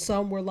so, and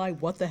some were like,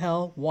 what the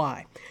hell,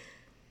 why?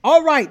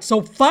 All right,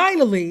 so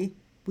finally,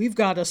 we've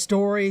got a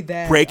story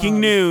that...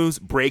 Breaking news.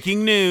 You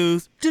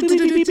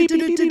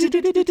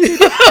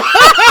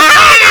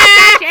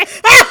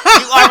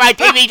are my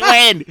TV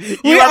twin.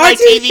 You are my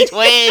TV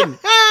twin.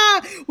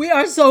 We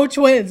are so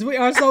twins. We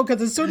are so,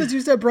 because as soon as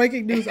you said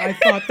breaking news, I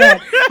thought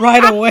that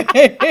right away.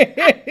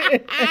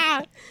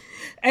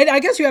 And I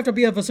guess you have to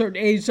be of a certain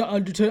age to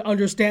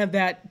understand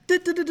that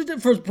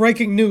for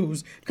breaking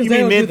news, because they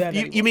don't do that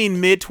anymore. You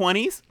mean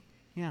mid-20s?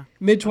 Yeah.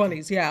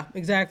 Mid-20s, yeah,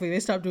 exactly.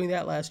 They stopped doing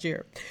that last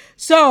year.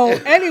 So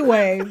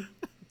anyway,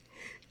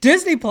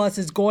 Disney Plus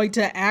is going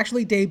to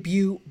actually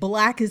debut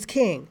Black is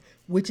King,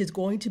 which is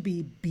going to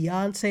be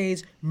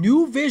Beyonce's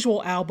new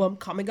visual album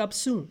coming up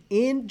soon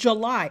in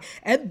July.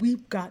 And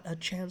we've got a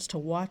chance to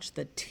watch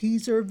the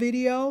teaser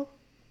video.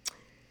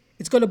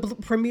 It's going to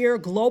premiere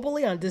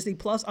globally on Disney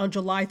Plus on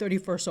July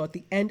 31st, so at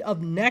the end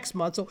of next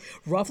month, so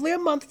roughly a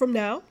month from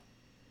now.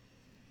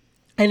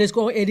 And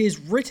it is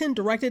written,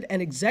 directed,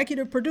 and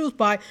executive produced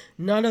by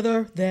none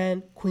other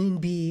than Queen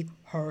Bee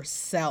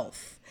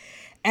herself.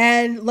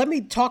 And let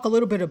me talk a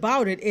little bit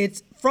about it.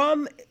 It's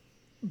from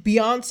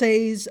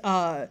Beyonce's,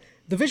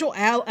 the visual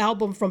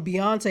album from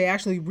Beyonce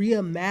actually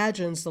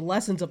reimagines the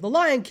lessons of The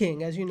Lion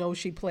King. As you know,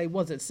 she played,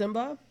 was it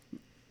Simba?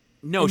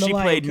 No, she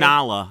played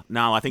Nala.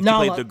 I think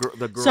Nala. she played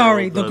the girl.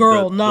 Sorry, the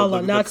girl,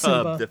 Nala, not cub,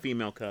 Simba. The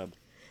female cub.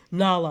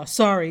 Nala,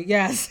 sorry,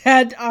 yes.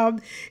 And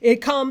it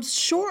comes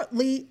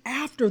shortly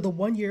after the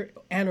 1-year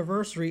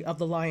anniversary of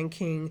the Lion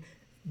King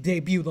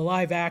debut, the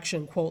live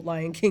action, quote,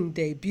 Lion King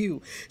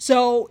debut.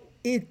 So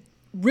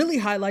really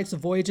highlights the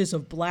voyages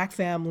of Black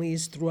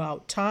families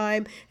throughout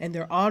time, and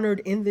they're honored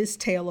in this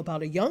tale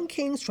about a young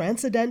king's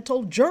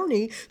transcendental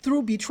journey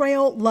through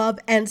betrayal, love,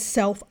 and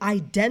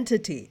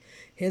self-identity.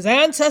 His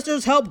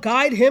ancestors helped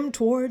guide him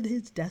toward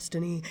his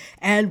destiny,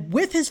 and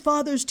with his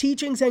father's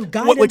teachings and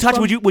guidance. Wait,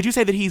 Tachi, would you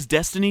say that he's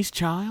Destiny's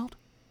Child?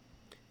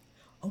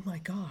 Oh my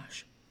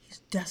gosh, he's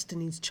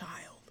Destiny's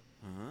Child.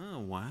 Oh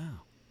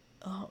wow.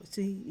 Oh,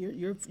 see,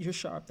 you're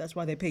sharp. That's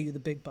why they pay you the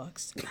big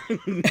bucks.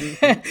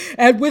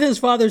 And with his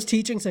father's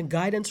teachings and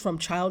guidance from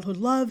childhood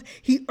love,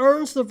 he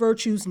earns the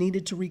virtues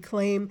needed to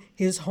reclaim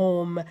his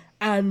home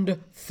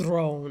and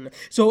throne.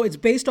 So it's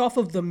based off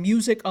of the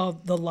music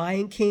of The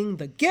Lion King,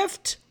 The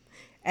Gift,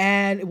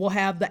 and it will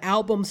have the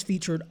album's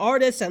featured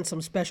artists and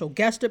some special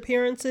guest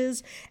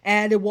appearances.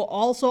 And it will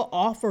also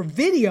offer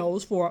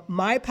videos for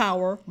My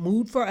Power,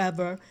 Mood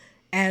Forever,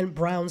 and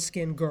Brown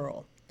Skin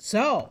Girl.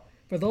 So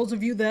for those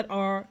of you that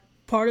are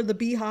part of the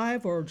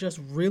Beehive or just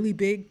really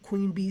big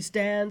Queen Bee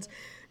stans,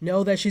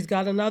 know that she's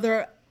got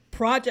another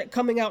project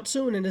coming out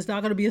soon, and it's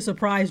not going to be a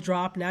surprise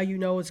drop. Now you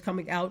know it's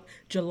coming out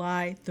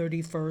July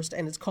 31st,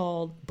 and it's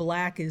called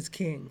Black is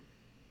King.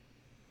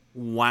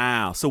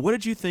 Wow. So what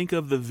did you think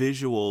of the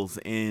visuals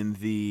in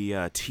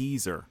the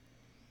teaser?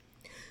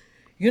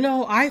 You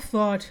know, I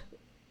thought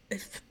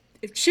if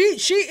she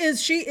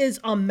is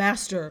a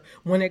master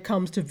when it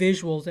comes to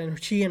visuals,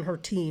 and she and her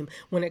team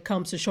when it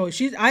comes to showing.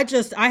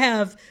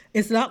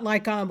 It's not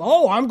like I'm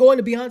going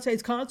to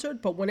Beyonce's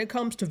concert, but when it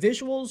comes to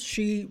visuals,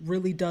 she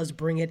really does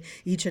bring it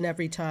each and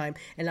every time.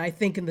 And I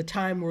think in the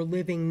time we're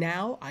living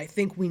now, I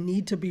think we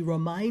need to be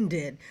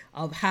reminded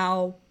of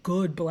how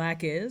good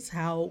Black is,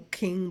 how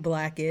King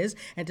Black is,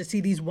 and to see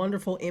these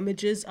wonderful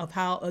images of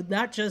how,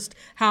 not just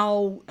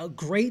how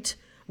great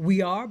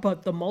we are,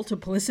 but the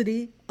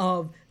multiplicity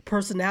of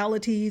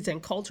personalities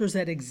and cultures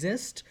that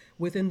exist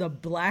within the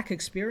Black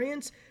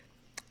experience.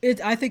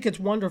 I think it's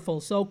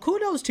wonderful. So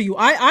kudos to you.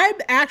 I'm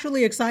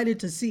actually excited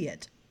to see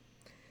it.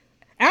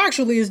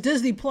 Actually, it's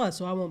Disney Plus,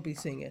 so I won't be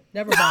seeing it.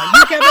 Never mind.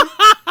 You, Kevin?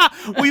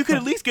 Well, you could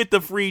at least get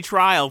the free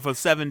trial for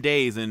 7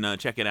 days and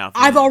check it out.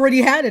 I've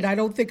already had it. I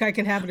don't think I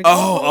can have it again.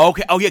 Oh,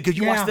 okay. Oh, yeah, because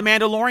you watched The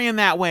Mandalorian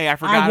that way. I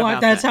forgot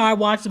about that. That's how I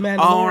watched The Mandalorian.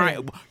 All right.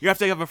 You have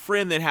to have a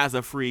friend that has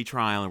a free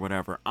trial or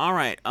whatever. All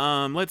right.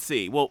 Let's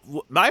see.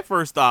 Well, my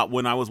first thought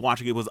when I was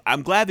watching it was,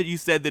 I'm glad that you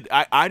said that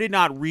I did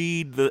not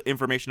read the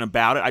information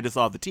about it. I just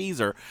saw the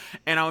teaser.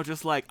 And I was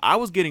just like, I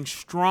was getting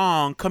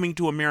strong Coming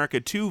to America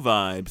 2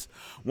 vibes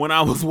when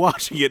I was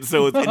watching it.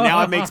 So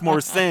now it makes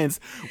more sense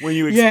when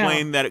you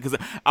explain that. Because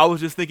I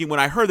was just thinking when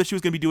I heard that she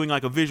was going to be doing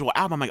like a visual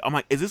album, I'm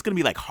like, is this going to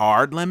be like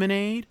Hard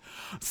Lemonade?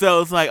 So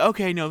it's like,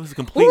 okay, no, this is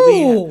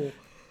completely. Ooh,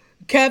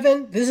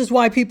 Kevin, this is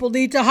why people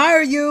need to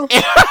hire you.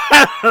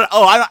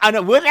 Oh, I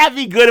know. Wouldn't that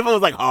be good if it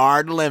was like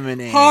Hard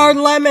Lemonade? Hard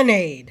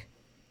Lemonade.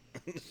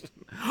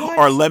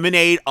 Or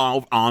Lemonade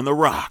on the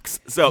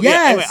Rocks. So yes.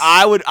 Yeah,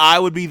 anyway, I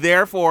would be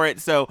there for it.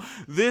 So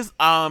this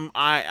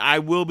I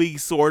will be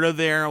sort of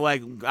there.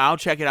 Like I'll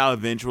check it out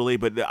eventually,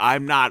 but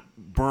I'm not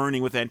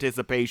burning with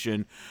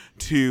anticipation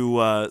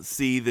to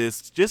see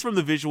this. Just from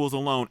the visuals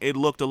alone, it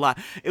looked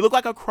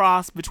like a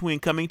cross between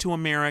Coming to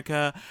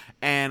America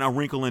and A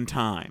Wrinkle in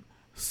Time.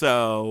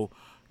 So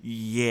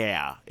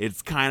yeah,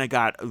 it's kind of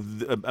got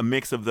a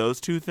mix of those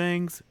two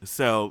things.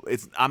 So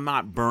I'm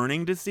not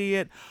burning to see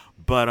it,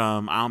 but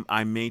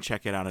I may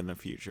check it out in the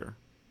future.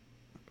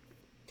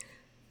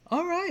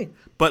 All right.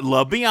 But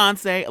love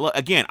Beyonce.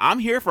 Again, I'm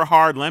here for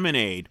Hard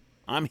Lemonade.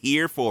 I'm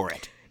here for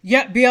it.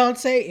 Yeah,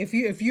 Beyonce,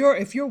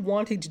 if you're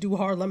wanting to do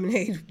Hard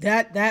Lemonade,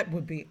 that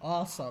would be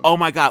awesome. Oh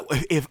my God.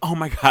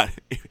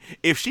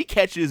 If she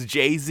catches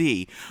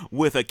Jay-Z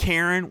with a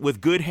Karen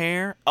with good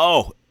hair,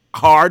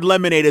 Hard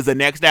Lemonade is the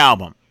next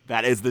album.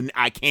 That is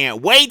I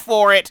can't wait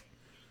for it.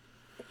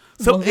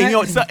 So, if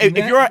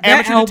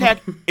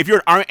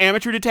you're an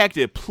amateur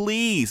detective,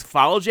 please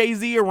follow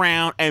Jay-Z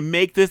around and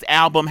make this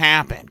album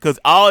happen. Because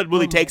all it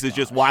really takes is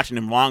just watching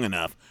him long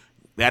enough.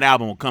 That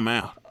album will come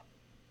out.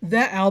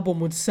 That album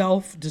would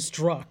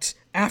self-destruct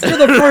after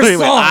the first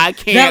song.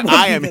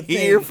 I am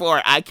here for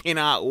it. I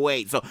cannot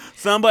wait. So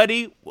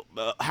somebody,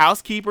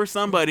 housekeeper,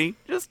 somebody,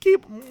 just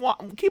keep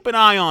an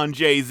eye on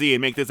Jay-Z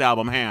and make this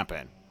album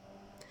happen.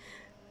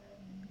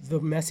 The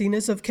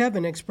messiness of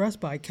Kevin expressed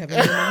by Kevin.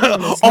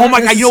 Oh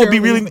my God! You know, it'd be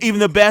really even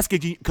the best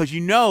because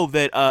you know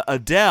that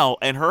Adele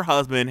and her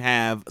husband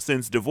have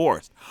since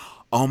divorced.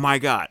 Oh my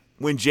God!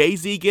 When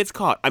Jay-Z gets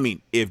caught,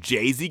 if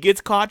Jay-Z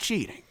gets caught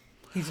cheating,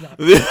 he's not.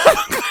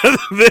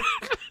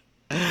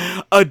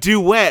 A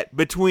duet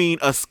between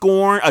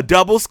a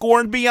double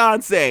scorned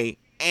Beyonce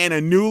and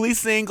a newly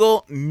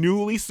single,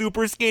 newly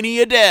super skinny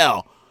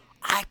Adele.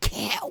 I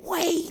can't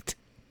wait.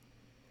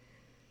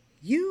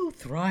 You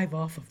thrive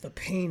off of the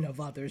pain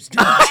of others,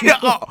 don't you?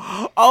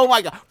 Oh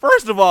my God.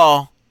 First of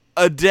all,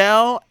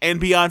 Adele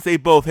and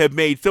Beyonce both have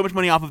made so much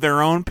money off of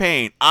their own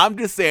pain. I'm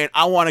just saying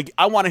I want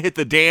to hit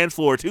the dance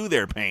floor to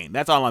their pain.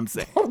 That's all I'm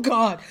saying. Oh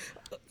God.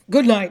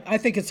 Good night. I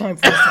think it's time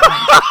for us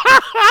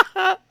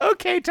to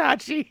Okay,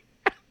 Tachi.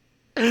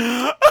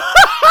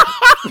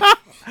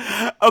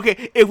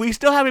 Okay, if we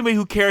still have anybody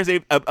who cares or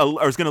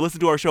is going to listen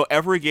to our show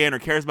ever again or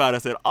cares about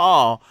us at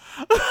all,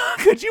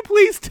 could you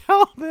please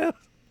tell them?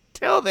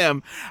 Tell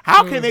them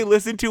how can they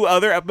listen to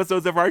other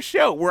episodes of our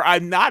show where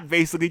I'm not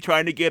basically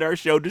trying to get our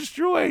show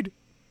destroyed?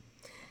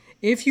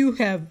 If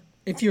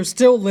you're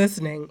still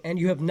listening and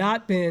you have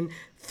not been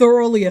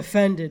thoroughly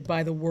offended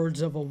by the words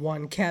of a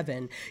one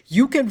Kevin,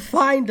 you can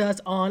find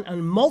us on a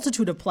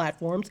multitude of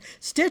platforms: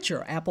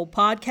 Stitcher, Apple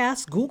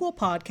Podcasts, Google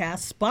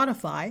Podcasts,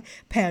 Spotify,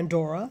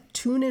 Pandora,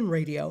 TuneIn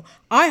Radio,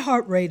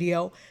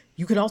 iHeartRadio.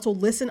 You can also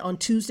listen on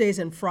Tuesdays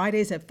and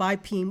Fridays at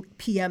 5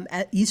 p.m.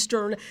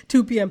 Eastern,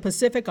 2 p.m.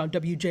 Pacific on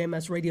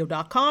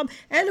WJMSradio.com.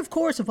 And of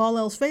course, if all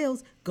else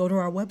fails, go to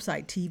our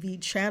website,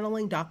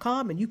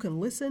 tvchanneling.com, and you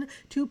can listen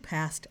to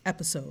past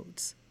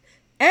episodes.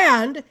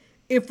 And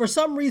if for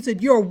some reason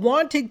you're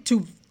wanting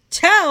to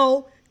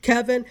tell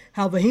Kevin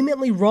how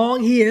vehemently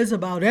wrong he is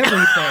about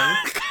everything,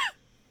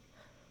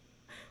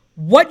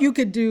 what you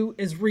can do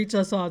is reach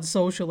us on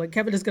social, and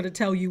Kevin is going to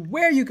tell you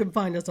where you can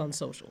find us on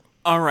social.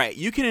 All right,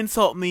 you can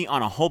insult me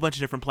on a whole bunch of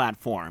different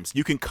platforms.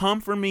 You can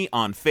come for me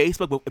on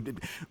Facebook. But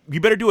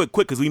you better do it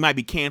quick because we might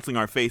be canceling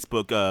our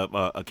Facebook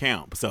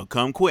account. So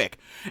come quick.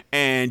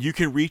 And you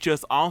can reach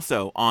us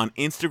also on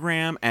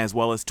Instagram as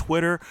well as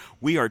Twitter.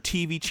 We are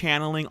TV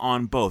channeling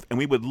on both. And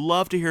we would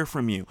love to hear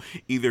from you.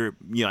 Either,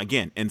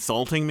 again,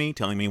 insulting me,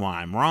 telling me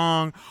why I'm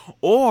wrong,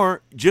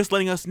 or just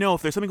letting us know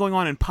if there's something going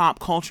on in pop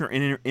culture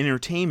and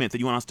entertainment that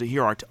you want us to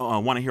hear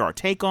our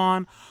take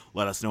on.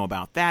 Let us know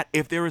about that.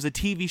 If there is a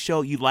TV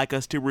show you'd like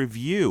us to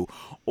review,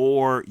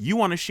 or you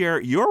want to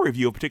share your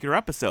review of a particular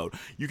episode,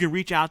 you can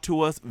reach out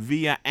to us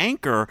via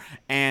Anchor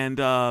and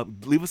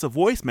leave us a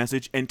voice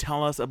message and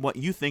tell us what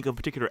you think of a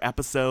particular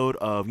episode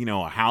of,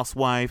 A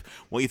Housewife,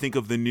 what you think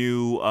of the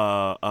new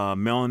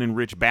Melanin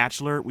Rich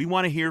Bachelor. We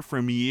want to hear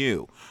from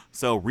you.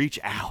 So reach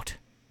out.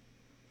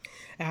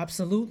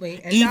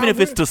 Absolutely. And even if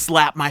it's to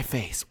slap my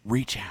face,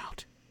 reach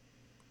out.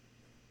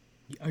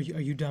 Are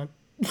you done?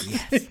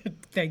 Yes.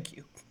 Thank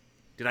you.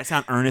 Did I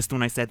sound earnest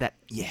when I said that?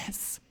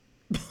 Yes.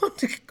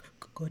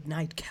 Good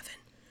night, Kevin.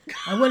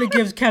 I want to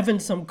give Kevin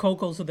some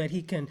cocoa so that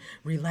he can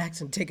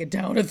relax and take it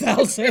down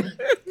 1,000.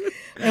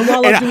 And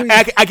while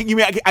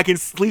I can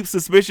sleep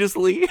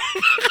suspiciously.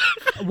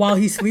 While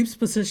he sleeps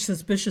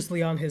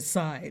suspiciously on his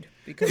side,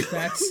 because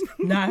that's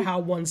not how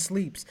one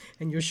sleeps,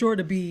 and you're sure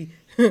to be.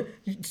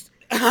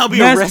 I'll be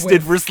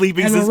arrested for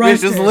sleeping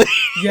suspiciously.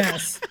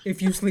 Yes,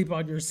 if you sleep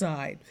on your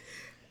side.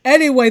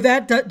 Anyway,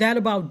 that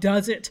about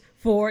does it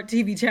for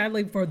TV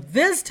channeling for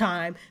this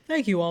time.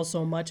 Thank you all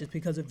so much. It's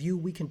because of you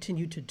we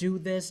continue to do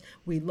this.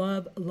 We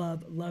love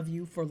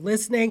you for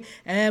listening.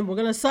 And we're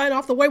going to sign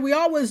off the way we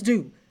always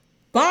do.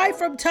 Bye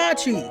from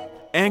Tachi.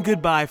 And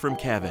goodbye from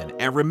Kevin.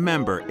 And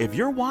remember, if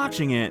you're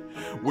watching it,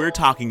 we're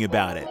talking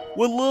about it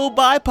with Lil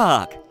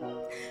BIPOC.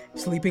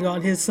 Sleeping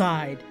on his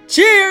side.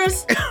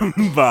 Cheers!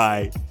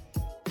 Bye.